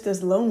feels just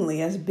as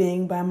lonely as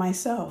being by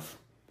myself.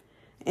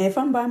 And if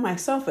I'm by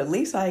myself, at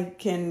least I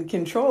can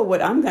control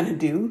what I'm going to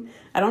do.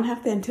 I don't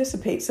have to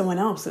anticipate someone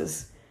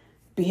else's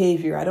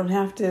behavior. I don't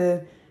have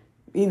to,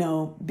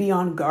 be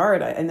on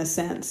guard in a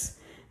sense.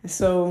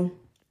 So,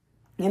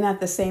 and at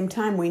the same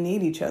time, we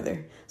need each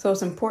other. So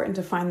it's important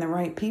to find the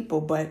right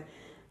people, but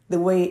the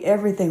way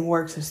everything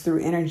works is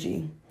through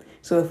energy.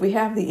 So if we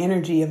have the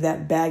energy of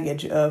that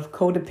baggage of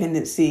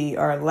codependency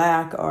or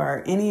lack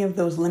or any of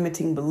those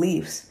limiting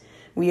beliefs,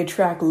 we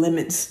attract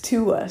limits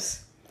to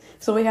us.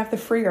 So we have to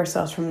free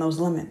ourselves from those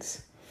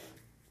limits.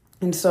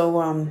 And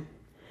so,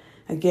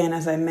 again,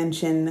 as I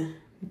mentioned,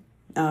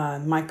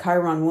 my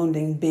Chiron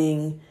wounding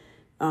being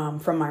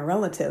from my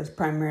relatives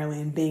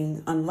primarily and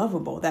being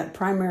unlovable, that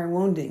primary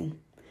wounding.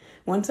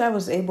 Once I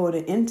was able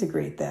to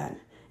integrate that,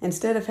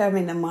 instead of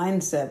having the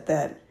mindset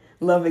that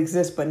love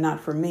exists but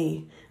not for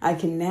me, I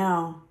can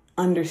now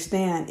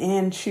understand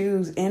and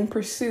choose and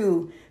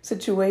pursue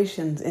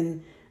situations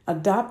and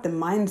adopt the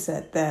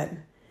mindset that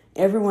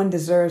everyone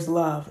deserves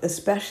love,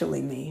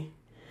 especially me.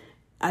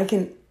 I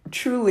can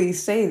truly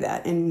say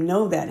that and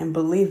know that and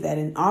believe that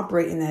and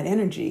operate in that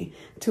energy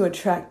to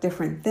attract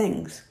different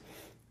things.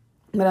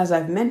 But as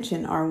I've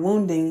mentioned, our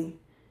wounding,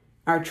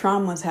 our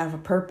traumas have a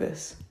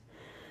purpose.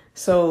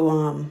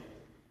 So,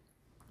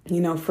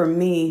 for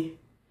me,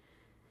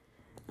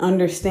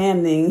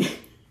 understanding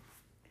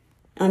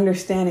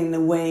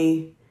the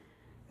way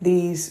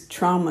these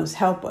traumas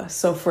help us.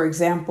 So, for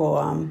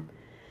example,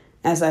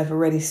 as I've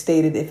already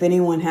stated, if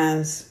anyone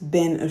has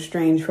been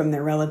estranged from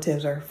their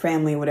relatives or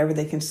family, whatever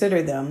they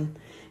consider them,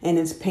 and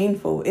it's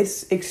painful,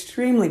 it's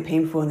extremely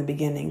painful in the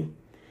beginning.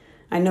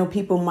 I know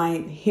people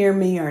might hear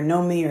me or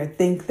know me or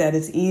think that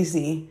it's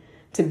easy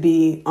to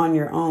be on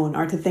your own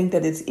or to think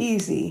that it's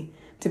easy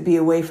to be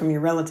away from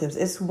your relatives.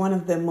 It's one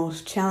of the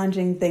most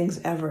challenging things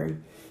ever.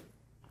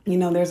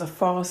 There's a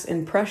false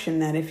impression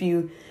that if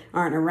you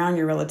aren't around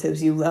your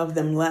relatives, you love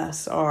them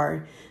less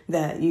or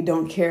that you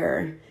don't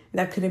care.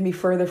 That couldn't be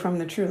further from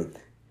the truth.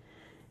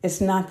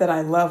 It's not that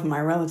I love my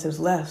relatives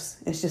less.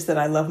 It's just that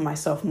I love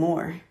myself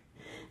more.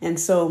 And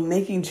so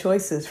making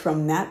choices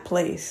from that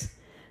place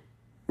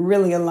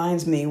really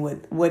aligns me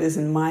with what is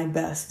in my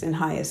best and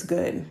highest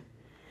good.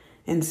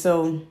 And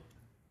so,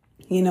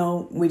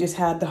 we just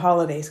had the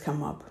holidays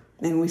come up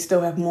and we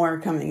still have more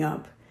coming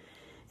up.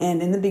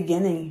 And in the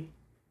beginning,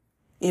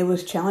 it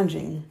was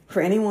challenging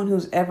for anyone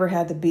who's ever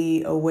had to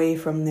be away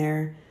from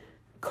their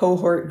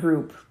cohort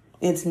group.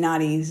 It's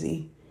not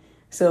easy.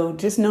 So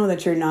just know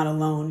that you're not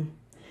alone.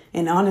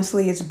 And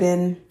honestly, it's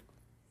been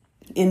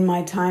in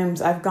my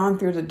times, I've gone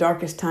through the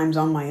darkest times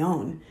on my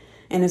own.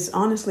 And it's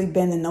honestly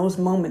been in those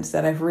moments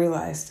that I've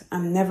realized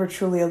I'm never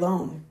truly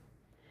alone.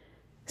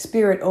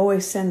 Spirit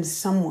always sends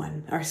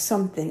someone or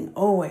something,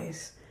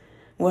 always.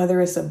 Whether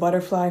it's a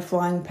butterfly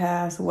flying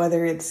past,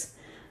 whether it's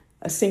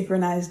a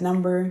synchronized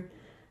number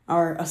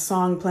or a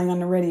song playing on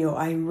the radio,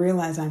 I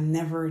realize I'm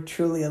never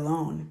truly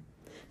alone.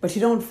 But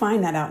you don't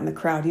find that out in the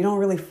crowd. You don't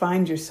really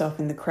find yourself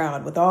in the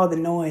crowd with all the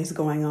noise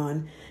going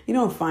on. You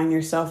don't find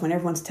yourself when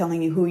everyone's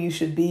telling you who you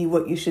should be,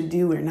 what you should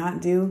do or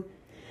not do.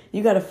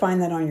 You got to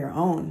find that on your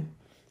own.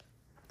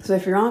 So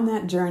if you're on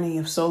that journey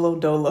of solo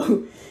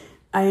dolo,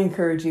 I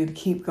encourage you to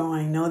keep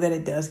going. Know that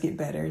it does get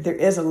better. There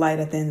is a light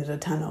at the end of the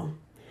tunnel.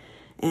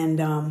 And,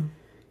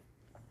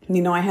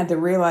 I had to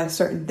realize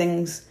certain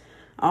things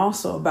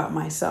also about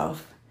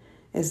myself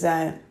is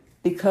that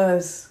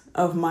because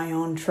of my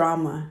own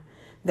trauma,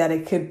 that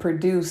it could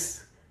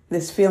produce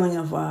this feeling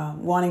of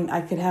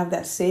I could have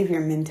that savior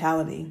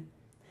mentality,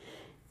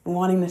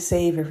 wanting to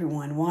save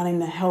everyone, wanting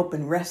to help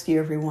and rescue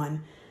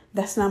everyone.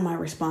 That's not my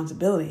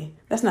responsibility.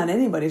 That's not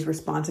anybody's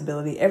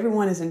responsibility.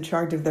 Everyone is in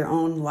charge of their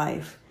own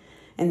life.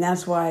 And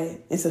that's why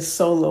it's a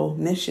solo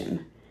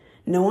mission.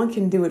 No one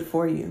can do it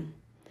for you.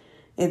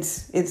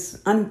 It's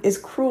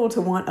cruel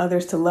to want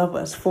others to love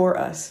us for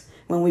us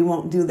when we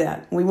won't do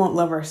that. We won't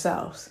love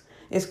ourselves.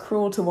 It's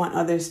cruel to want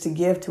others to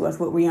give to us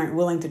what we aren't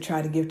willing to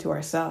try to give to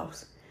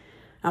ourselves.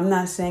 I'm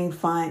not saying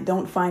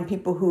don't find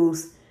people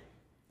whose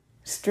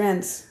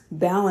strengths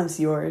balance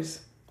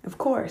yours. Of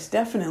course,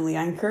 definitely,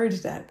 I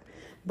encourage that.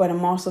 But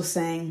I'm also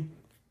saying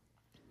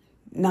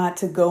not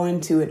to go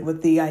into it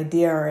with the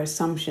idea or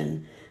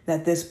assumption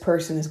that this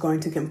person is going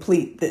to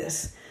complete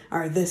this,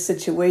 or this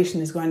situation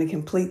is going to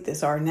complete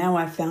this, or now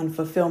I've found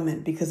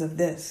fulfillment because of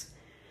this.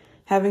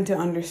 Having to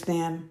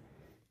understand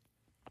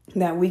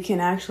that we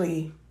can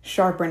actually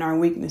sharpen our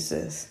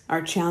weaknesses,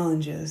 our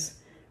challenges.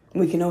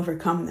 We can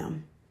overcome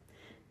them.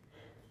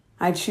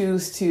 I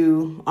choose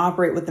to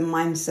operate with the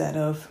mindset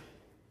of,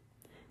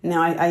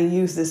 now I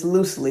use this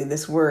loosely,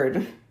 this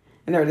word,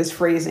 or this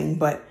phrasing,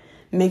 but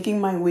making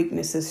my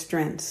weaknesses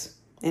strengths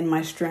and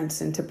my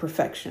strengths into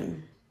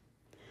perfection.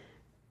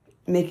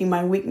 Making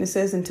my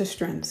weaknesses into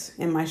strengths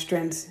and my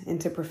strengths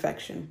into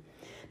perfection.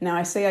 Now,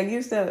 I say I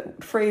use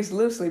that phrase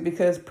loosely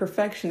because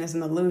perfection is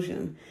an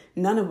illusion.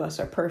 None of us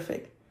are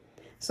perfect.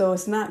 So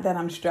it's not that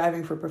I'm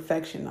striving for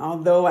perfection,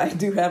 although I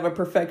do have a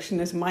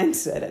perfectionist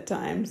mindset at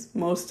times,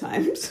 most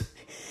times.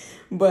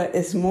 But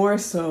it's more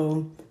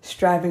so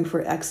striving for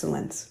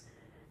excellence,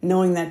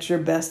 knowing that your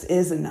best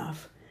is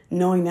enough,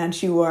 knowing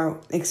that you are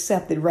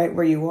accepted right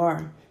where you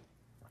are,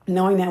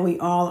 knowing that we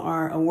all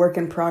are a work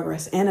in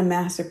progress and a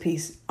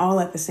masterpiece all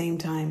at the same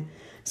time.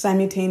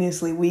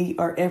 Simultaneously, we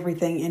are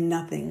everything and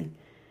nothing,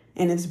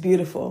 and it's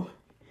beautiful.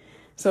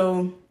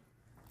 So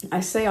I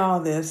say all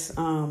this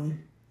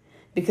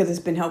because it's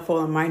been helpful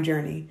on my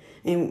journey.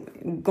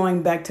 And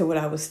going back to what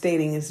I was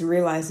stating is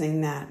realizing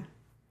that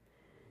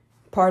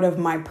part of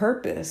my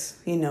purpose,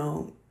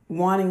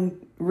 realizing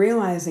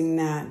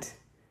that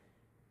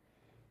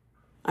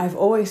I've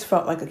always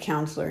felt like a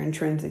counselor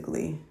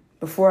intrinsically.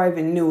 Before I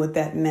even knew what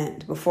that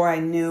meant, before I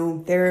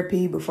knew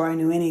therapy, before I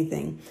knew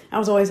anything, I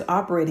was always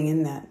operating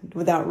in that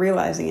without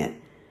realizing it.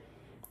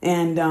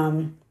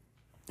 And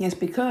it's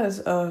because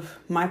of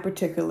my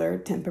particular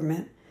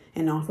temperament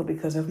and also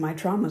because of my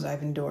traumas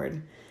I've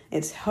endured.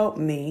 It's helped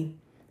me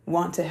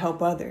want to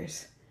help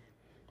others,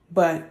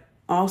 but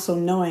also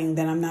knowing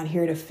that I'm not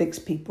here to fix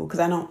people,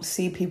 because I don't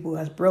see people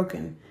as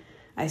broken.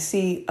 I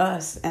see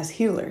us as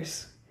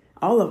healers,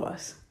 all of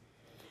us.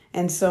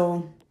 And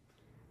so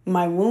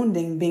my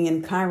wounding being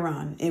in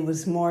Chiron, it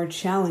was more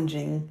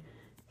challenging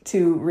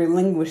to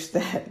relinquish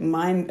that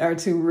mind or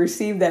to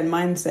receive that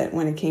mindset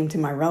when it came to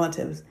my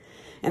relatives.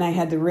 And I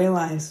had to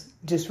realize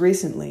just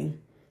recently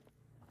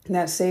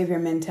that savior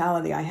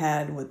mentality I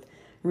had with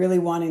really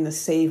wanting to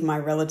save my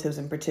relatives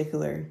in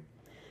particular,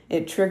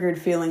 it triggered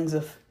feelings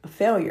of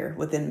failure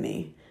within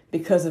me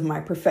because of my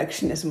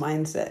perfectionist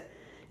mindset.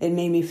 It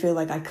made me feel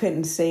like I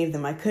couldn't save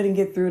them. I couldn't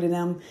get through to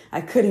them.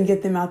 I couldn't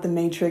get them out the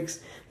matrix.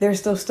 They're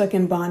still stuck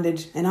in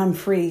bondage and I'm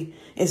free.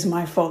 It's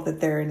my fault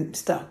that they're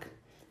stuck.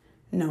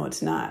 No,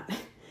 it's not.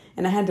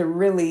 And I had to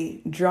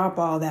really drop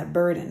all that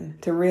burden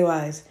to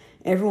realize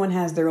everyone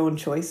has their own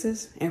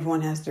choices.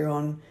 Everyone has their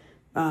own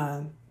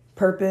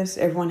purpose.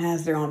 Everyone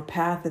has their own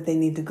path that they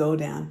need to go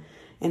down.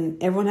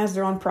 And everyone has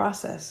their own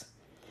process.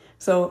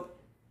 So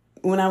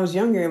when I was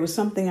younger, it was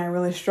something I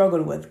really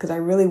struggled with because I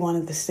really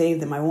wanted to save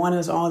them. I wanted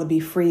us all to be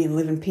free and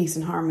live in peace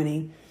and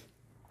harmony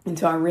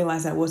until I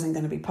realized that wasn't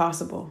going to be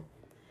possible,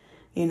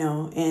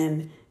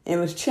 and it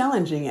was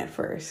challenging at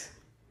first.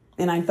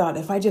 And I thought,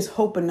 if I just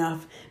hope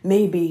enough,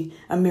 maybe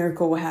a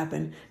miracle will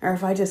happen. Or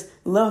if I just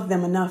love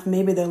them enough,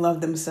 maybe they'll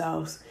love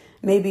themselves.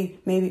 Maybe,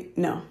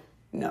 no.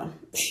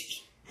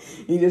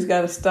 You just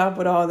got to stop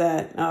with all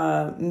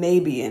that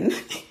maybe and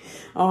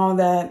all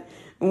that.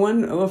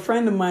 A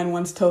friend of mine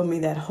once told me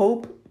that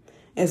hope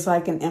is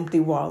like an empty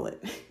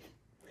wallet.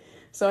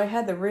 So I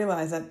had to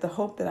realize that the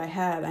hope that I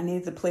had, I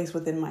needed to place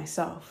within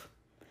myself.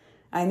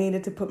 I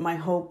needed to put my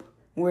hope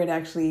where it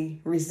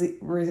actually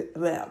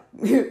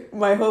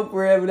my hope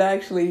where it would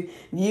actually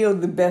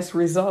yield the best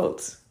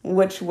results,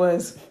 which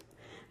was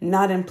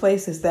not in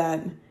places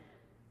that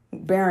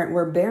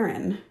were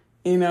barren.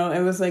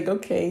 It was like,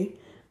 okay,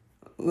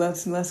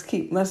 let's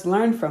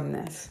learn from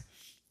this.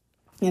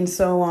 And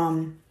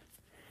so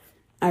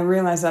I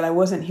realized that I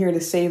wasn't here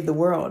to save the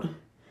world,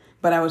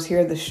 but I was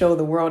here to show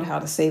the world how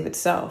to save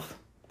itself.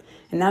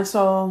 And that's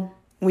all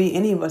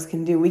any of us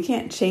can do. We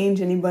can't change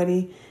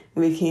anybody.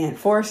 We can't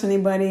force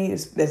anybody,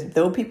 as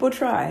though people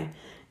try.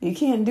 You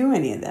can't do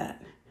any of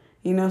that,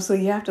 so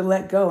you have to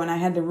let go. And I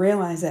had to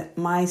realize that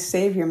my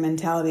savior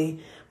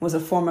mentality was a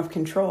form of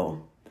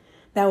control.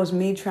 That was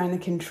me trying to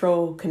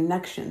control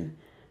connection,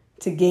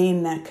 to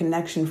gain that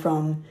connection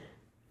from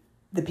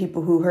the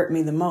people who hurt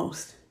me the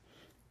most.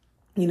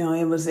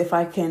 It was if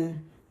I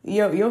can,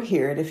 you'll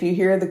hear it. If you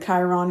hear the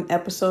Chiron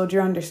episode,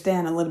 you'll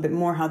understand a little bit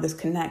more how this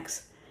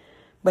connects.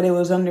 But it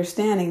was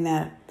understanding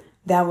that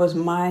was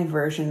my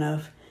version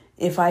of,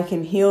 if I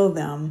can heal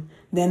them,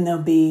 then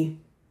they'll be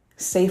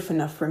safe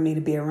enough for me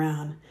to be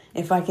around.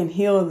 If I can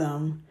heal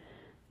them,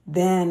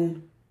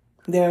 then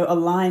they're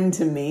aligned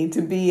to me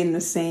to be in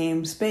the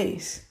same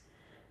space.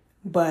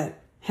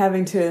 But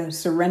having to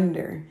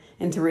surrender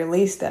and to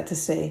release that, to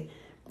say,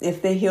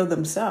 if they heal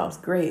themselves,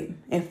 great.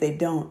 If they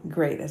don't,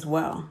 great as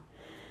well.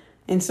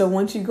 And so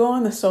once you go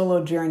on the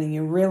solo journey,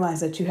 you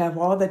realize that you have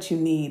all that you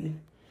need,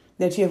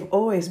 that you have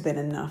always been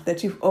enough,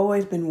 that you've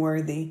always been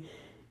worthy,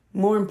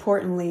 more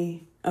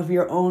importantly, of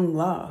your own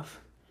love.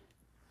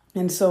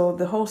 And so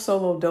the whole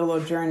solo dolo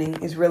journey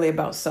is really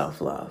about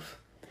self-love.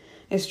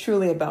 It's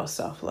truly about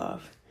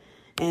self-love.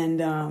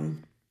 And,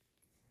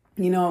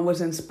 it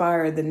was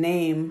inspired, the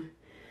name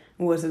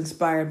was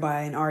inspired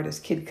by an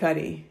artist, Kid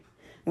Cudi,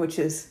 which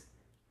is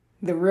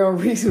the real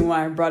reason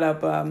why I brought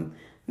up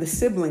the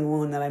sibling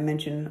wound that I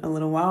mentioned a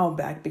little while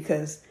back,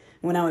 because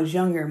when I was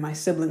younger, my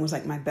sibling was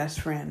like my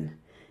best friend,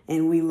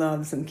 and we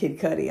loved some Kid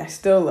Cudi. I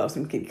still love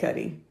some Kid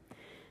Cudi.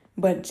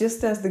 But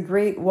just as the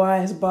great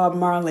wise Bob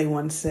Marley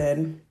once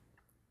said,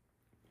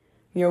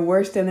 your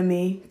worst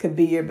enemy could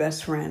be your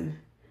best friend,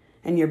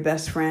 and your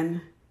best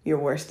friend, your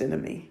worst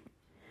enemy.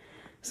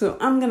 So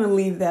I'm going to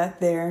leave that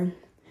there,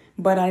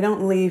 but I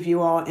don't leave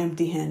you all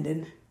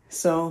empty-handed.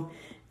 So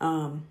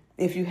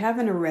if you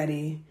haven't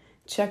already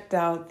checked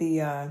out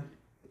the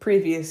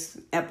previous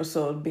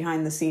episode,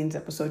 behind the scenes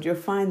episode, you'll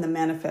find the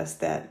Manifest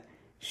That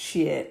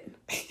Shit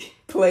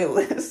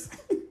playlist.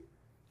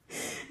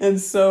 And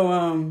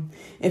so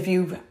if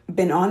you've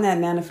been on that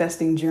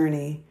manifesting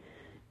journey,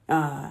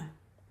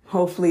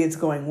 hopefully it's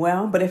going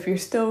well. But if you're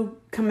still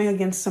coming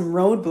against some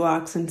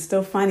roadblocks and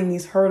still finding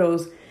these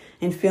hurdles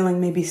and feeling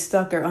maybe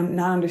stuck or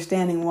not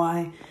understanding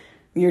why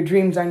your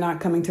dreams are not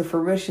coming to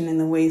fruition in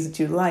the ways that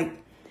you'd like,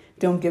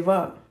 don't give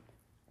up.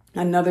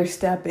 Another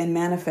step in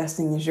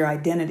manifesting is your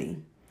identity.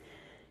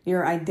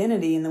 Your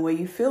identity and the way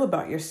you feel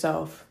about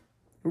yourself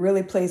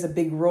really plays a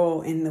big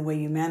role in the way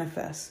you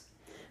manifest,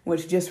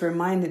 which just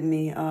reminded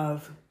me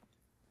of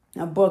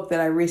a book that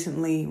I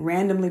recently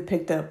randomly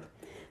picked up.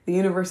 The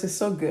universe is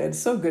so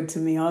good to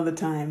me all the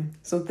time.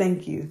 So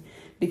thank you.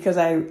 Because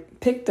I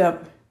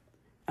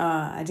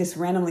just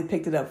randomly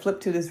picked it up,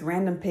 flipped to this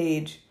random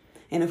page.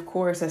 And of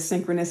course, as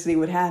synchronicity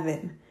would have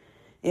it,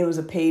 it was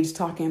a page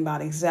talking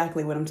about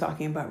exactly what I'm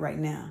talking about right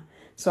now.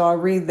 So I'll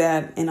read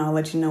that and I'll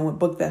let you know what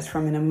book that's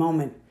from in a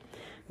moment.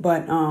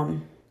 But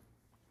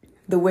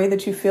the way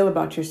that you feel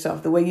about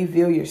yourself, the way you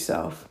view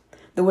yourself,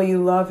 the way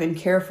you love and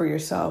care for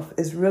yourself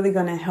is really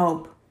going to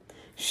help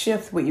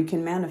shift what you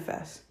can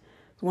manifest.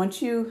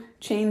 Once you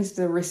change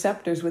the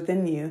receptors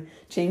within you,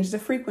 change the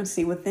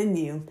frequency within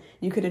you,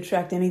 you could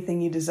attract anything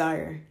you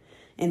desire.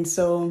 And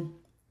so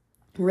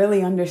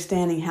really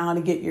understanding how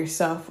to get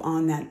yourself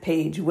on that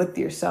page with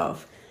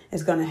yourself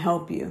is going to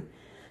help you.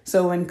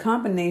 So in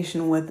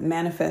combination with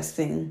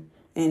manifesting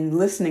and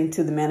listening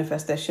to the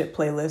Manifest That Shit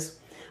playlist,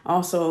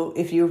 also,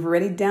 if you've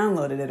already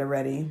downloaded it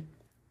already,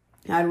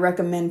 I'd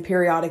recommend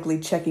periodically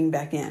checking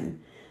back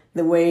in.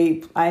 The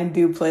way I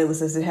do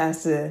playlists is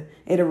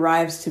it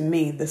arrives to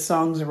me, the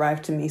songs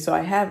arrive to me. So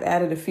I have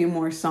added a few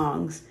more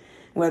songs,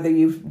 whether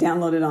you've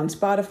downloaded on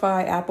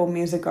Spotify, Apple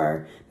Music,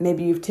 or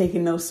maybe you've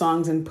taken those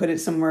songs and put it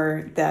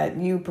somewhere that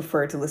you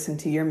prefer to listen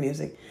to your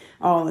music.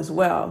 All as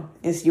well,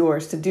 it's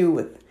yours to do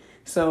with.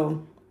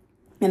 So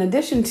in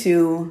addition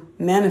to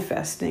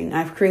manifesting,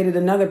 I've created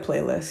another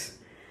playlist.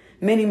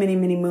 Many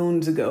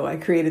moons ago, I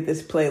created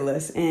this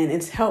playlist, and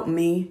it's helped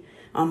me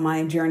on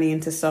my journey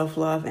into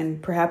self-love,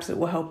 and perhaps it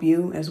will help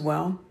you as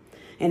well.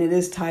 And it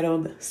is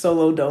titled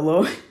Solo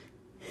Dolo,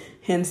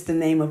 hence the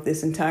name of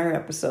this entire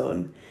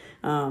episode.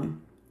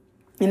 And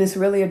it's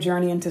really a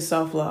journey into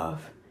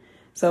self-love.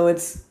 So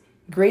it's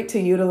great to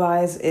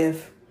utilize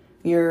if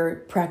you're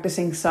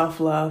practicing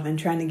self-love and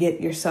trying to get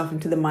yourself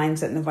into the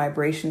mindset and the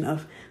vibration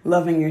of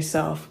loving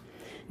yourself.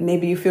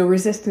 Maybe you feel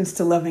resistance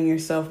to loving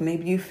yourself.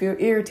 Maybe you feel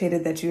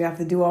irritated that you have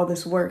to do all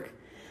this work.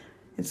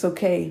 It's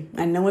okay.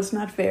 I know it's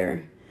not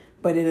fair,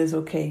 but it is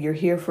okay. You're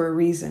here for a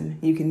reason.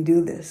 You can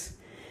do this.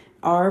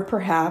 Or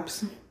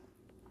perhaps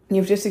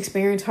you've just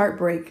experienced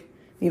heartbreak.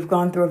 You've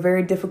gone through a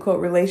very difficult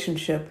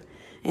relationship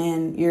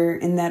and you're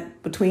in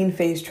that between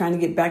phase trying to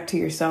get back to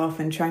yourself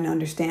and trying to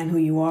understand who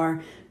you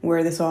are,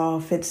 where this all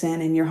fits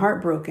in, and you're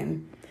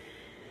heartbroken.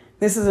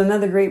 This is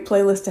another great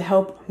playlist to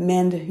help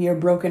mend your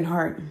broken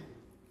heart,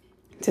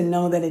 to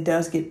know that it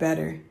does get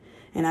better.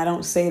 And I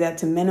don't say that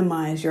to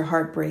minimize your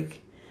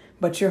heartbreak,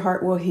 but your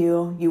heart will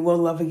heal. You will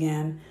love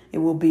again. It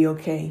will be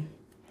okay.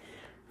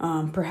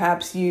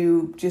 Perhaps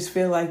you just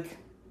feel like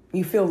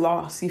you feel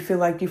lost. You feel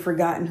like you've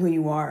forgotten who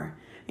you are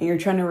and you're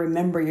trying to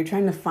remember. You're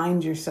trying to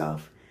find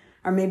yourself.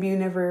 Or maybe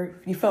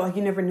you felt like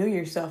you never knew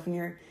yourself and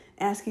you're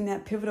asking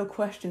that pivotal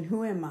question,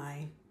 who am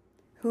I?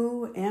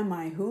 Who am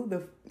I? Who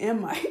the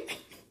am I?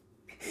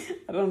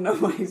 I don't know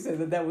why he said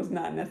that was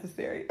not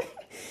necessary.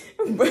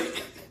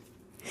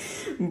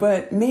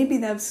 But maybe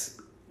that's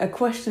a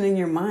question in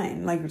your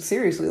mind. Like,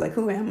 seriously, like,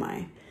 who am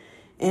I?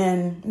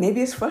 And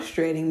maybe it's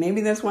frustrating. Maybe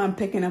that's why I'm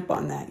picking up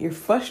on that. You're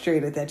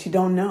frustrated that you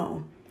don't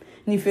know.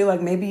 And you feel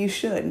like maybe you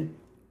should.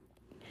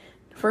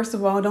 First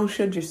of all, don't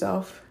should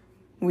yourself.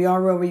 We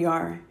are where we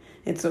are.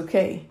 It's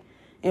okay.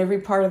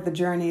 Every part of the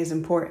journey is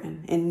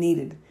important and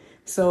needed.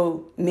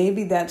 So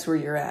maybe that's where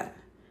you're at.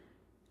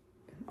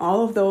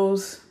 All of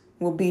those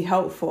will be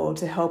helpful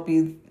to help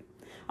you.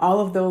 All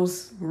of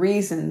those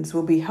reasons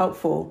will be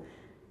helpful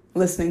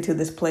listening to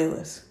this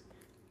playlist.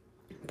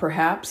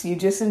 Perhaps you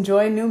just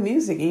enjoy new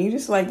music and you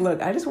just like,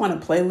 look, I just want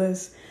a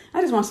playlist. I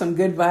just want some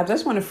good vibes. I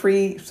just want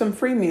some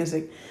free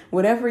music.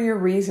 Whatever your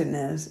reason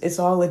is, it's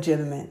all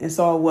legitimate. It's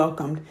all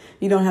welcomed.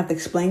 You don't have to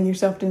explain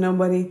yourself to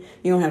nobody.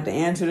 You don't have to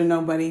answer to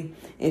nobody.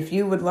 If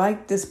you would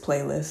like this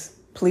playlist,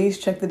 please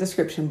check the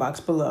description box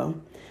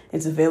below.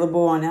 It's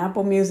available on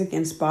Apple Music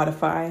and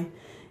Spotify.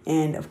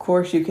 And of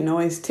course, you can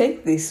always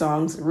take these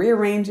songs,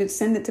 rearrange it,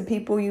 send it to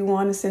people you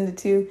want to send it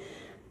to.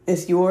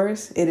 It's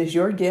yours. It is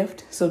your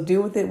gift. So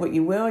do with it what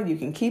you will. You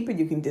can keep it.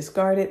 You can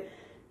discard it.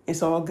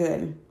 It's all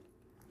good.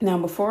 Now,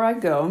 before I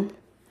go,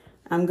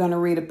 I'm going to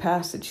read a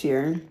passage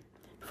here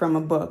from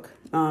a book.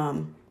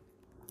 And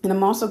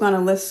I'm also going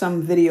to list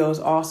some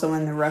videos also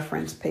in the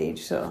reference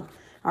page,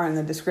 or in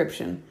the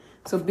description.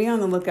 So be on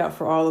the lookout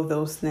for all of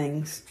those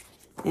things.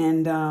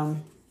 And I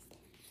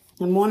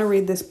want to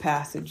read this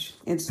passage.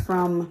 It's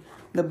from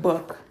the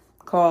book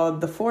called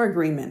The Four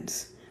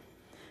Agreements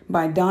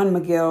by Don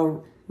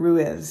Miguel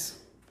Ruiz.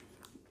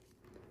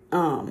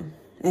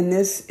 And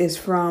this is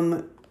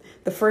from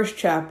the first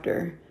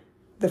chapter.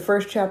 The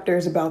first chapter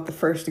is about the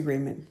first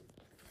agreement.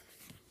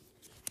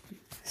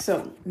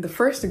 So the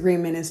first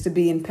agreement is to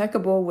be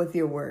impeccable with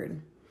your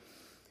word.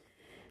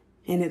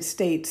 And it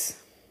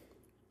states,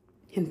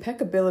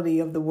 impeccability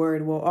of the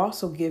word will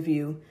also give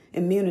you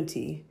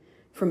immunity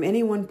from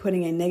anyone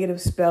putting a negative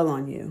spell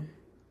on you.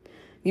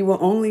 You will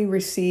only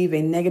receive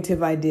a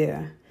negative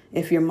idea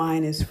if your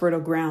mind is fertile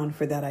ground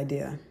for that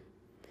idea.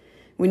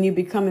 When you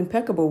become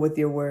impeccable with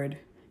your word,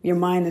 your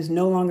mind is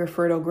no longer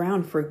fertile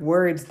ground for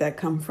words that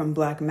come from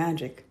black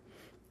magic.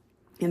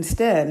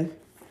 Instead,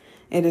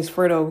 it is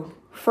fertile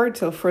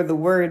for the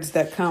words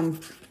that come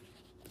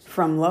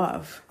from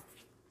love.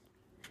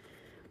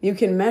 You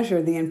can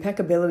measure the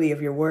impeccability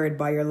of your word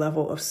by your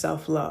level of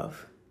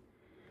self-love.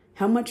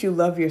 How much you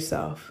love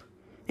yourself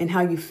and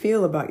how you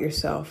feel about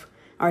yourself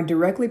are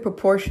directly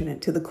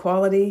proportionate to the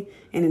quality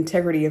and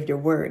integrity of your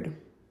word.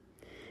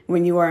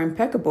 When you are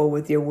impeccable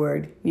with your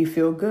word, you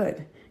feel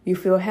good, you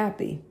feel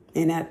happy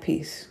and at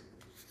peace.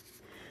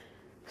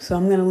 So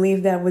I'm going to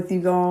leave that with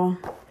you all,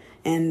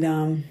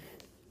 and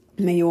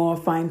may you all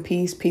find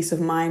peace, peace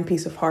of mind,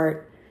 peace of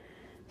heart,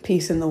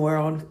 peace in the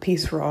world,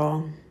 peace for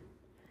all.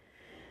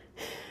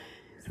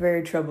 It's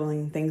very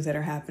troubling things that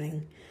are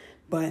happening,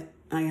 but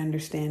I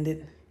understand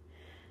it.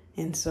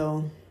 And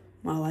so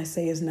all I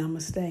say is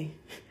namaste.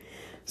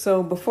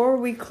 So before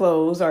we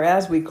close, or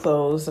as we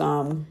close,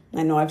 I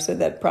know I've said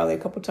that probably a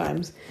couple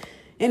times.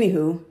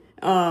 Anywho,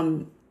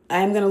 I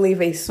am going to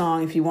leave a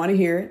song. If you want to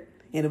hear it,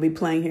 it'll be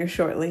playing here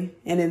shortly.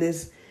 And it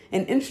is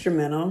an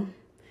instrumental,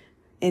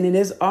 and it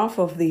is off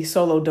of the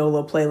Solo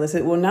Dolo playlist.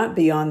 It will not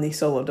be on the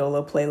Solo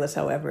Dolo playlist,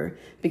 however,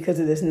 because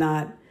it is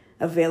not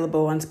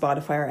available on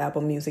Spotify or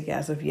Apple Music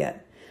as of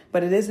yet.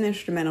 But it is an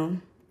instrumental.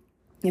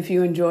 If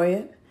you enjoy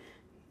it,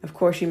 of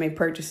course, you may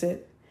purchase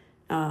it.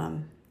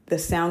 The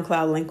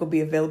SoundCloud link will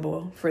be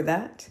available for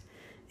that.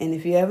 And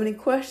if you have any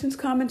questions,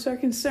 comments, or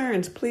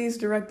concerns, please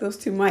direct those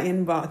to my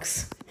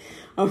inbox.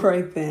 All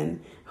right,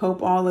 then.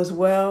 Hope all is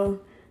well.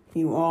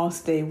 You all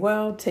stay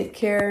well. Take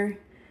care.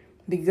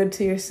 Be good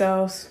to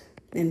yourselves.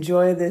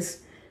 Enjoy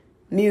this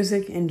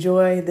music.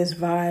 Enjoy this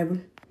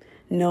vibe.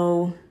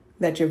 Know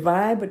that your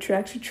vibe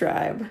attracts your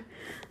tribe.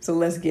 So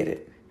let's get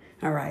it.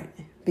 All right.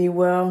 Be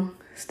well.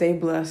 Stay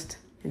blessed.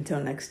 Until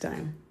next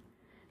time.